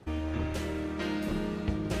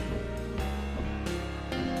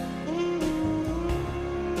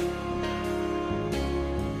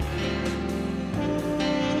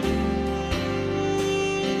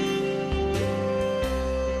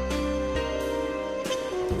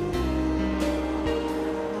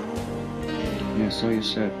 Yeah, so you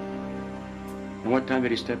said. And what time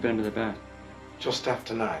did he step into the bath? Just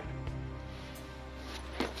after 9.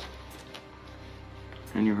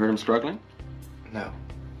 And you heard him struggling? No.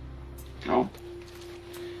 No.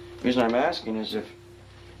 The reason I'm asking is if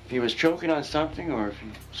he was choking on something or if he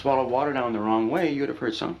swallowed water down the wrong way, you'd have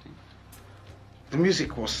heard something. The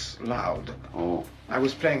music was loud. Oh. I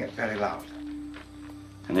was playing it very loud.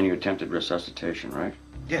 And then you attempted resuscitation, right?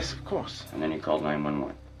 Yes, of course. And then you called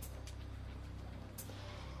 911.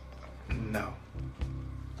 No.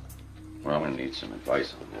 Well, I'm gonna need some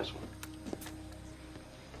advice on this one.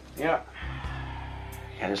 Yeah.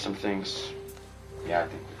 Yeah, there's some things. Yeah, I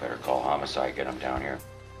think we better call homicide, get them down here.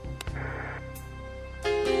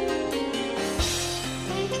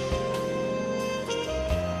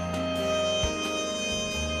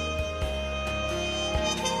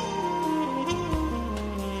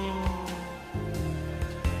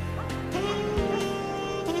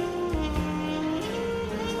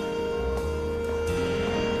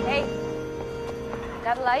 Hey,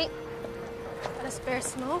 got a light? Got a spare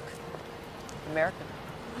smoke? American.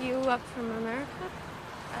 You up from America?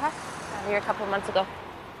 Got here a couple months ago.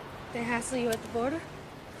 They hassle you at the border?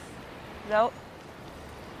 No.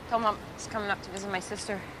 Told Mom I was coming up to visit my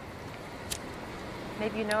sister.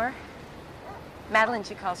 Maybe you know her? Madeline,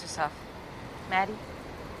 she calls herself. Maddie?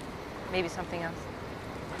 Maybe something else.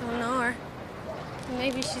 Don't know her.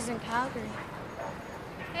 Maybe she's in Calgary.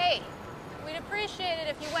 Hey, we'd appreciate it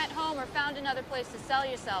if you went home or found another place to sell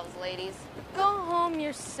yourselves, ladies. Go home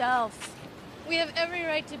yourself. We have every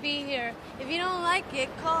right to be here. If you don't like it,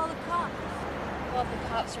 call the cops. Well, if the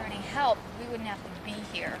cops are any help, we wouldn't have to be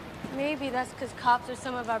here. Maybe that's because cops are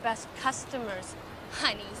some of our best customers.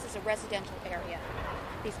 Honey, this is a residential area.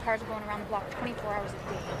 These cars are going around the block 24 hours a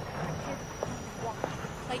day. Kids walk,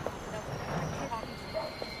 play,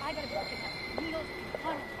 I gotta be looking at meals and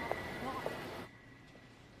fun.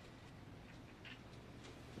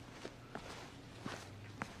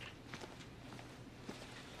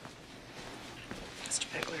 Mr.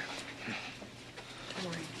 Bigler. Don't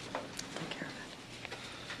worry. I'll take care of it.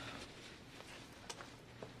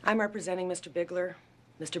 I'm representing Mr. Bigler.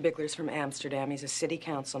 Mr. Bigler's from Amsterdam. He's a city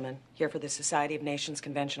councilman here for the Society of Nations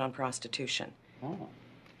Convention on Prostitution. Oh.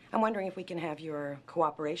 I'm wondering if we can have your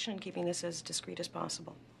cooperation in keeping this as discreet as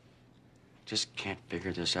possible. Just can't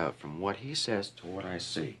figure this out from what he says to what I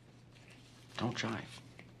see. Don't jive.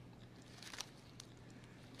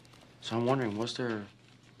 So I'm wondering, was there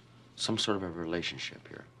some sort of a relationship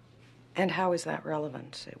here? And how is that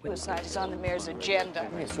relevant? Suicide is on the mayor's agenda. I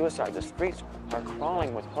mean, suicide. The streets are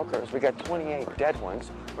crawling with hookers. We got 28 dead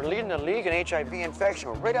ones. We're leading the league in HIV infection.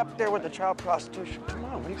 We're right up there with the child prostitution. Come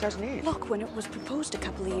on, what do you guys need? Look, when it was proposed a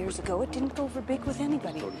couple of years ago, it didn't go over big with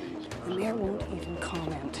anybody. The mayor won't even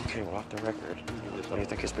comment. Okay, well, off the record, what do you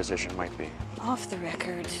think his position might be? Off the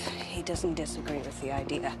record, he doesn't disagree with the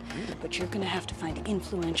idea. But you're gonna have to find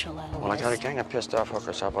influential allies. Well, I got a gang of pissed off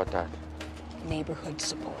hookers. How about that? Neighborhood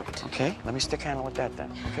support. Okay, let me stick handle with that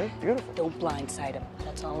then. Okay, beautiful. Don't blindside him.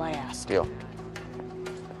 That's all I ask. Deal.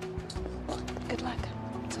 Good luck.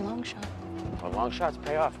 It's a long shot. Well, long shots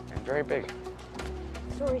pay off, and very big.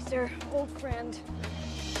 Sorry, sir. Old friend.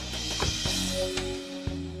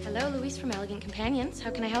 Hello, Louise from Elegant Companions.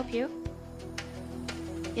 How can I help you?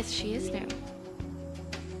 Yes, she is new.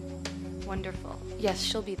 Wonderful. Yes,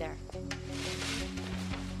 she'll be there.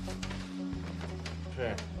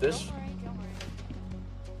 Okay, this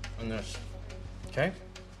and this. Okay?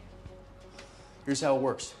 Here's how it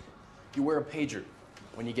works. You wear a pager.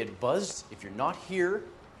 When you get buzzed, if you're not here,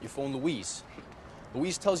 you phone Louise.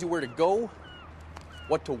 Louise tells you where to go,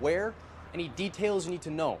 what to wear, any details you need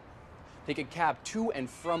to know. Take a cab to and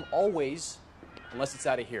from always, unless it's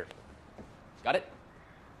out of here. Got it?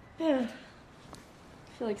 Yeah.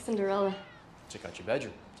 I feel like Cinderella. Check out your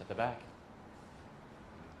bedroom. It's at the back.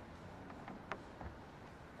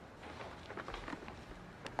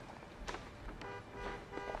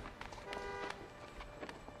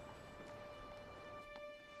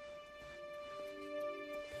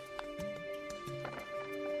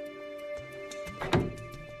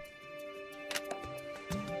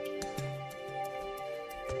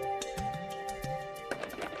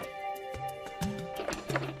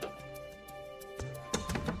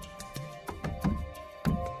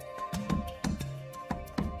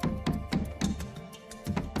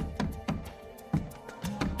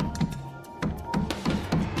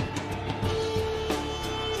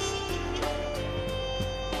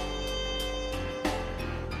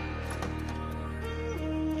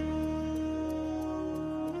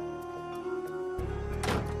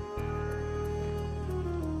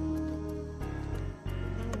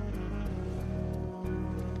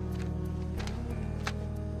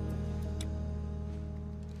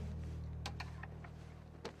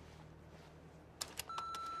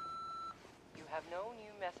 You have no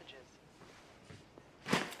new messages.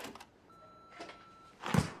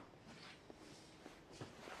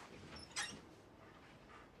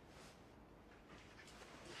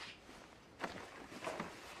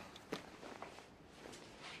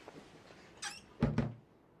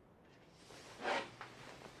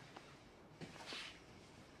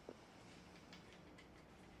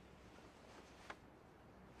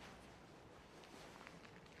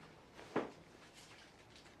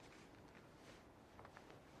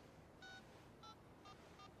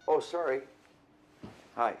 sorry.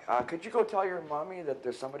 Hi. Could you go tell your mommy that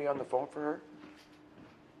there's somebody on the phone for her?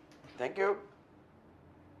 Thank you.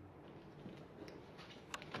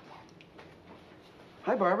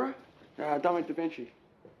 Hi, Barbara. Dominic Vinci.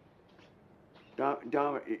 No,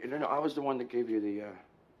 I was the one that gave you the,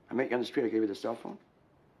 I met you on the street, I gave you the cell phone.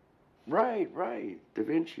 Right. Da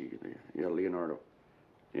Vinci. Yeah, Leonardo.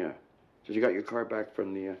 Yeah. So you got your car back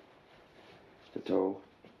from the tow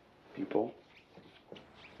people?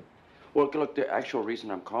 Well, look, the actual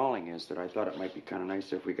reason I'm calling is that I thought it might be kind of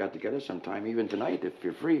nice if we got together sometime, even tonight, if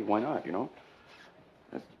you're free. Why not, you know?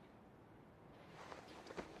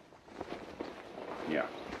 Yeah.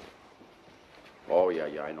 Oh, yeah,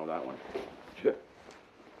 I know that one.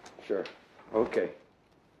 Sure. Okay.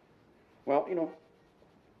 Well, you know,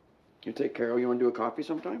 you take care. You want to do a coffee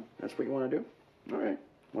sometime? That's what you want to do? All right.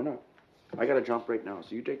 Why not? I got to jump right now,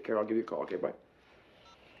 so you take care. I'll give you a call. Okay, bye.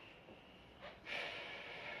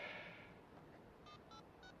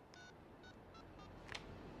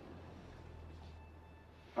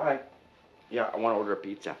 Hi. Yeah, I want to order a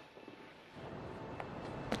pizza.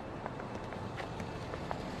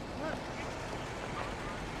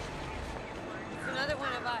 It's another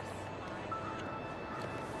one of us.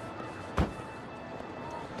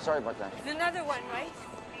 Sorry about that. It's another one, right?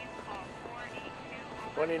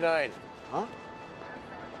 29. Huh?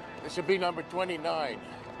 This should be number 29.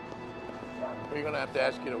 We're gonna have to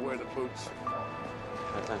ask you to wear the boots.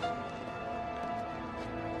 Thanks.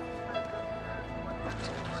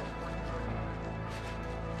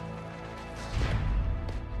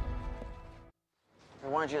 I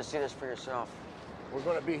wanted you to see this for yourself. We're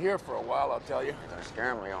gonna be here for a while, I'll tell you. Don't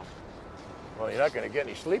scare him, Leo. Well, you're not gonna get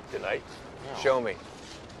any sleep tonight. No. Show me.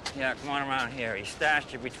 Yeah, come on around here. He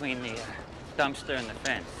stashed you between the dumpster and the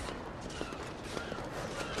fence.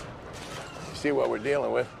 You see what we're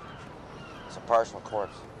dealing with? It's a partial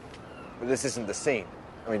corpse. But this isn't the scene.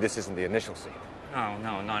 I mean, this isn't the initial scene.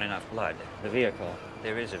 No, not enough blood. The vehicle,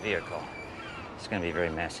 there is a vehicle. It's gonna be very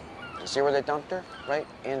messy. You see where they dumped her? Right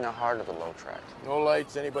in the heart of the low track. No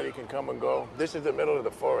lights, anybody can come and go. This is the middle of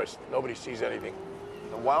the forest. Nobody sees anything.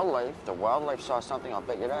 The wildlife saw something, I'll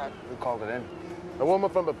bet you that. Who called it in? A woman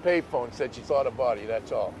from a payphone said she saw the body,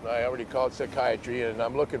 that's all. I already called psychiatry, and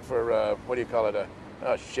I'm looking for, what do you call it,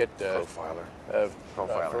 profiler.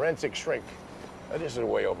 Profiler. Forensic shrink. This is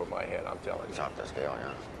way over my head, I'm telling you. It's off the scale,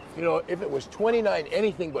 yeah. You know, if it was 29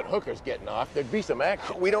 anything but hookers getting off, there'd be some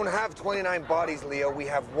action. We don't have 29 bodies, Leo. We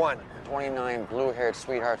have one. 29 blue-haired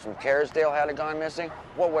sweethearts from Kerrisdale had gone missing,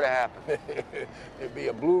 what would have happened? There'd be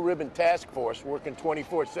a blue ribbon task force working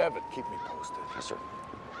 24/7. Keep me posted. Yes, sir.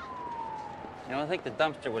 You know, I think the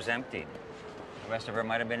dumpster was emptied. The rest of her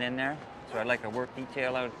might have been in there. So I'd like a work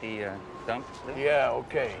detail out the dump. Yeah,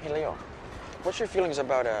 okay. Hey, Leo, what's your feelings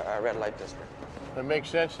about a red light district? It makes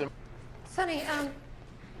sense to me. Sonny,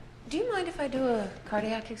 do you mind if I do a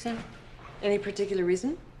cardiac exam? Any particular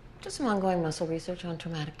reason? Just some ongoing muscle research on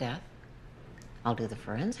traumatic death. I'll do the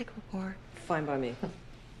forensic report. Fine by me.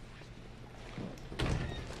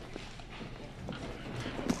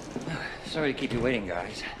 Sorry to keep you waiting,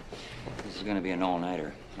 guys. This is going to be an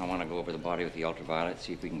all-nighter. I want to go over the body with the ultraviolet,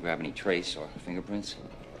 see if we can grab any trace or fingerprints.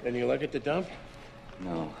 Any luck at the dump?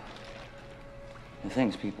 No. The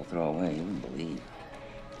things people throw away, you wouldn't believe.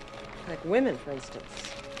 Like women, for instance.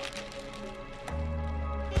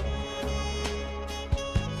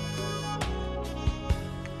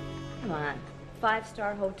 Come on.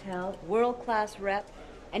 5-star hotel, world-class rep,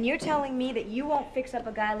 and you're telling me that you won't fix up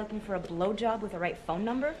a guy looking for a blowjob with the right phone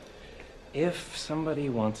number? If somebody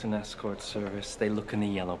wants an escort service, they look in the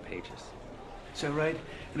yellow pages. Is that right?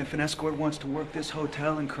 And if an escort wants to work this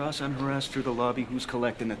hotel and cross unharassed through the lobby, who's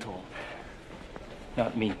collecting the toll?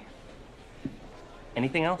 Not me.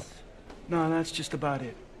 Anything else? No, that's just about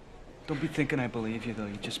it. Don't be thinking I believe you, though.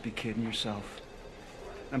 You'd just be kidding yourself.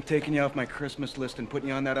 I'm taking you off my Christmas list and putting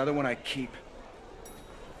you on that other one I keep.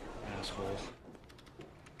 Asshole.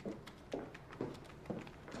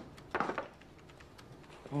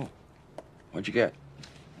 Oh, what'd you get?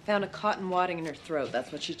 I found a cotton wadding in her throat.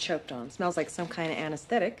 That's what she choked on. Smells like some kind of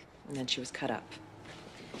anesthetic. And then she was cut up.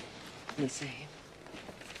 Let me see.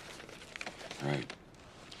 Right.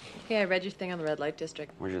 Hey, I read your thing on the red light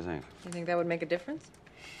district. What'd you think? You think that would make a difference?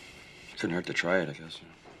 Couldn't hurt to try it, I guess.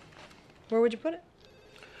 Where would you put it?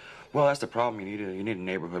 Well, that's the problem. You need a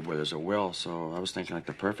neighborhood where there's a well. So I was thinking like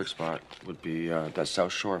the perfect spot would be that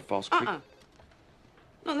South Shore of False Creek.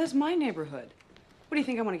 No, that's my neighborhood. What do you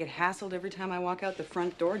think? I want to get hassled every time I walk out the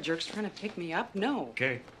front door? Jerks trying to pick me up? No.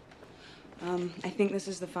 Okay. I think this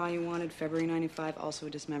is the file you wanted, February 95, also a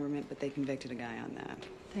dismemberment, but they convicted a guy on that.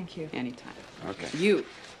 Thank you. Anytime. Okay. You.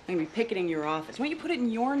 I'm gonna be picketing your office. Why don't you put it in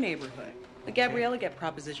your neighborhood? Like Gabriella get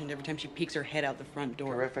propositioned every time she peeks her head out the front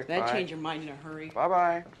door. Terrific. That'd Bye. change your mind in a hurry.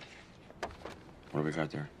 Bye-bye. What do we got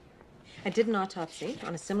there? I did an autopsy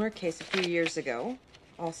on a similar case a few years ago,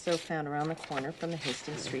 also found around the corner from the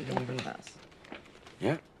Hastings Street overpass.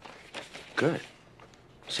 Yeah? Good.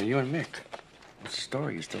 So you and Mick, what's the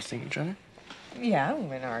story? You still seeing each other? Yeah,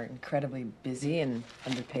 when our incredibly busy and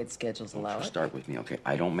underpaid schedules allow it. Start with me, okay?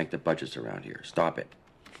 I don't make the budgets around here. Stop it.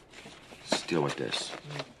 Let's deal with this.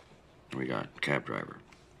 We got cab driver.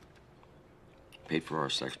 Paid for our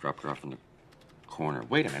sex, dropped her off in the corner.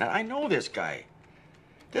 Wait a minute, I know this guy.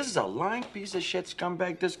 This is a lying piece of shit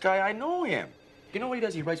scumbag, this guy. I know him. You know what he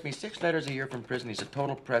does? He writes me 6 letters a year from prison. He's a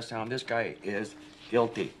total press hound. This guy is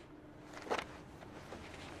guilty.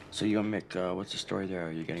 So you and Mick, what's the story there?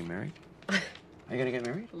 Are you getting married? Are you gonna get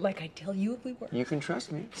married? Like I'd tell you if we were. You can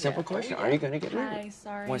trust me. Simple question. Are you gonna get married? Hi,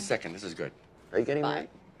 sorry. 1 second, this is good. Are you getting married?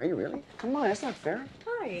 Are you really? Come on, that's not fair.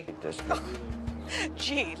 Hi. This.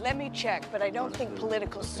 Gee, let me check, but I don't think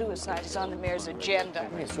political suicide is on the mayor's agenda. I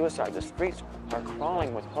mean, suicide. The streets are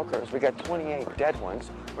crawling with hookers. We got 28 dead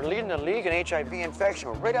ones. We're leading the league in HIV infection.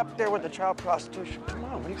 We're right up there with the child prostitution. Come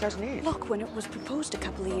on, what do you guys need? Look, when it was proposed a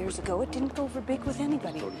couple of years ago, it didn't go over big with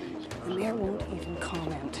anybody. The mayor won't even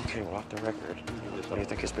comment. Okay, well, off the record, what do you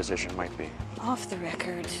think his position might be? Off the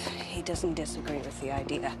record, he doesn't disagree with the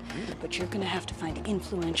idea, but you're gonna have to find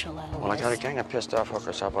influential allies. Well, I got a gang of pissed off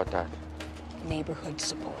hookers. How about that? Neighborhood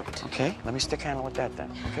support. Okay, let me stick handle with that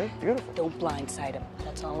then. Okay, beautiful. Don't blindside him.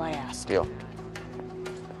 That's all I ask. Deal.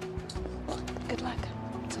 Good luck.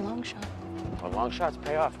 It's a long shot. Well, long shots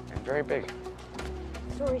pay off, and very big.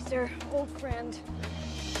 Sorry, sir. Old friend.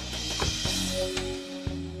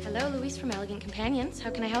 Hello, Louise from Elegant Companions.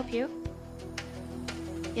 How can I help you?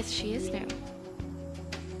 Yes, she is new.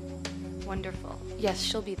 Wonderful. Yes,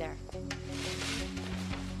 she'll be there.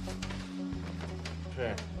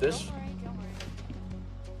 Okay, this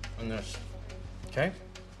and this, okay?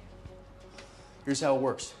 Here's how it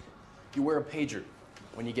works. You wear a pager.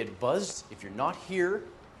 When you get buzzed, if you're not here,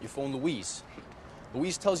 you phone Louise.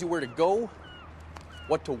 Louise tells you where to go,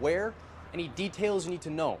 what to wear, any details you need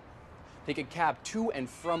to know. Take a cab to and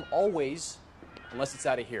from always, unless it's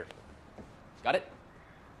out of here. Got it?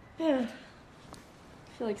 Yeah.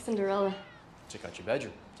 I feel like Cinderella. Check out your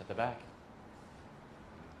bedroom. It's at the back.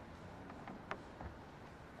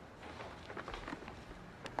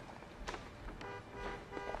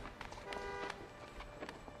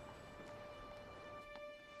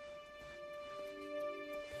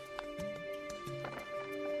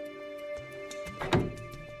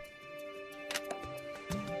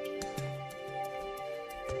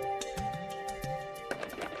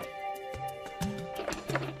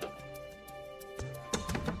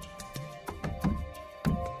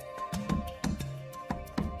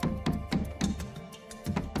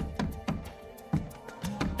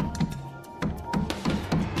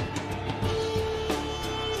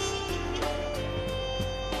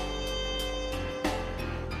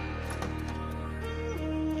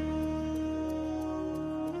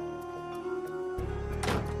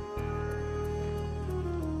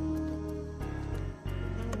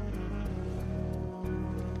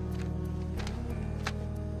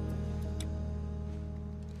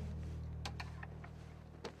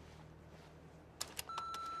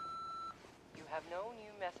 You have no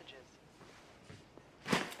new messages.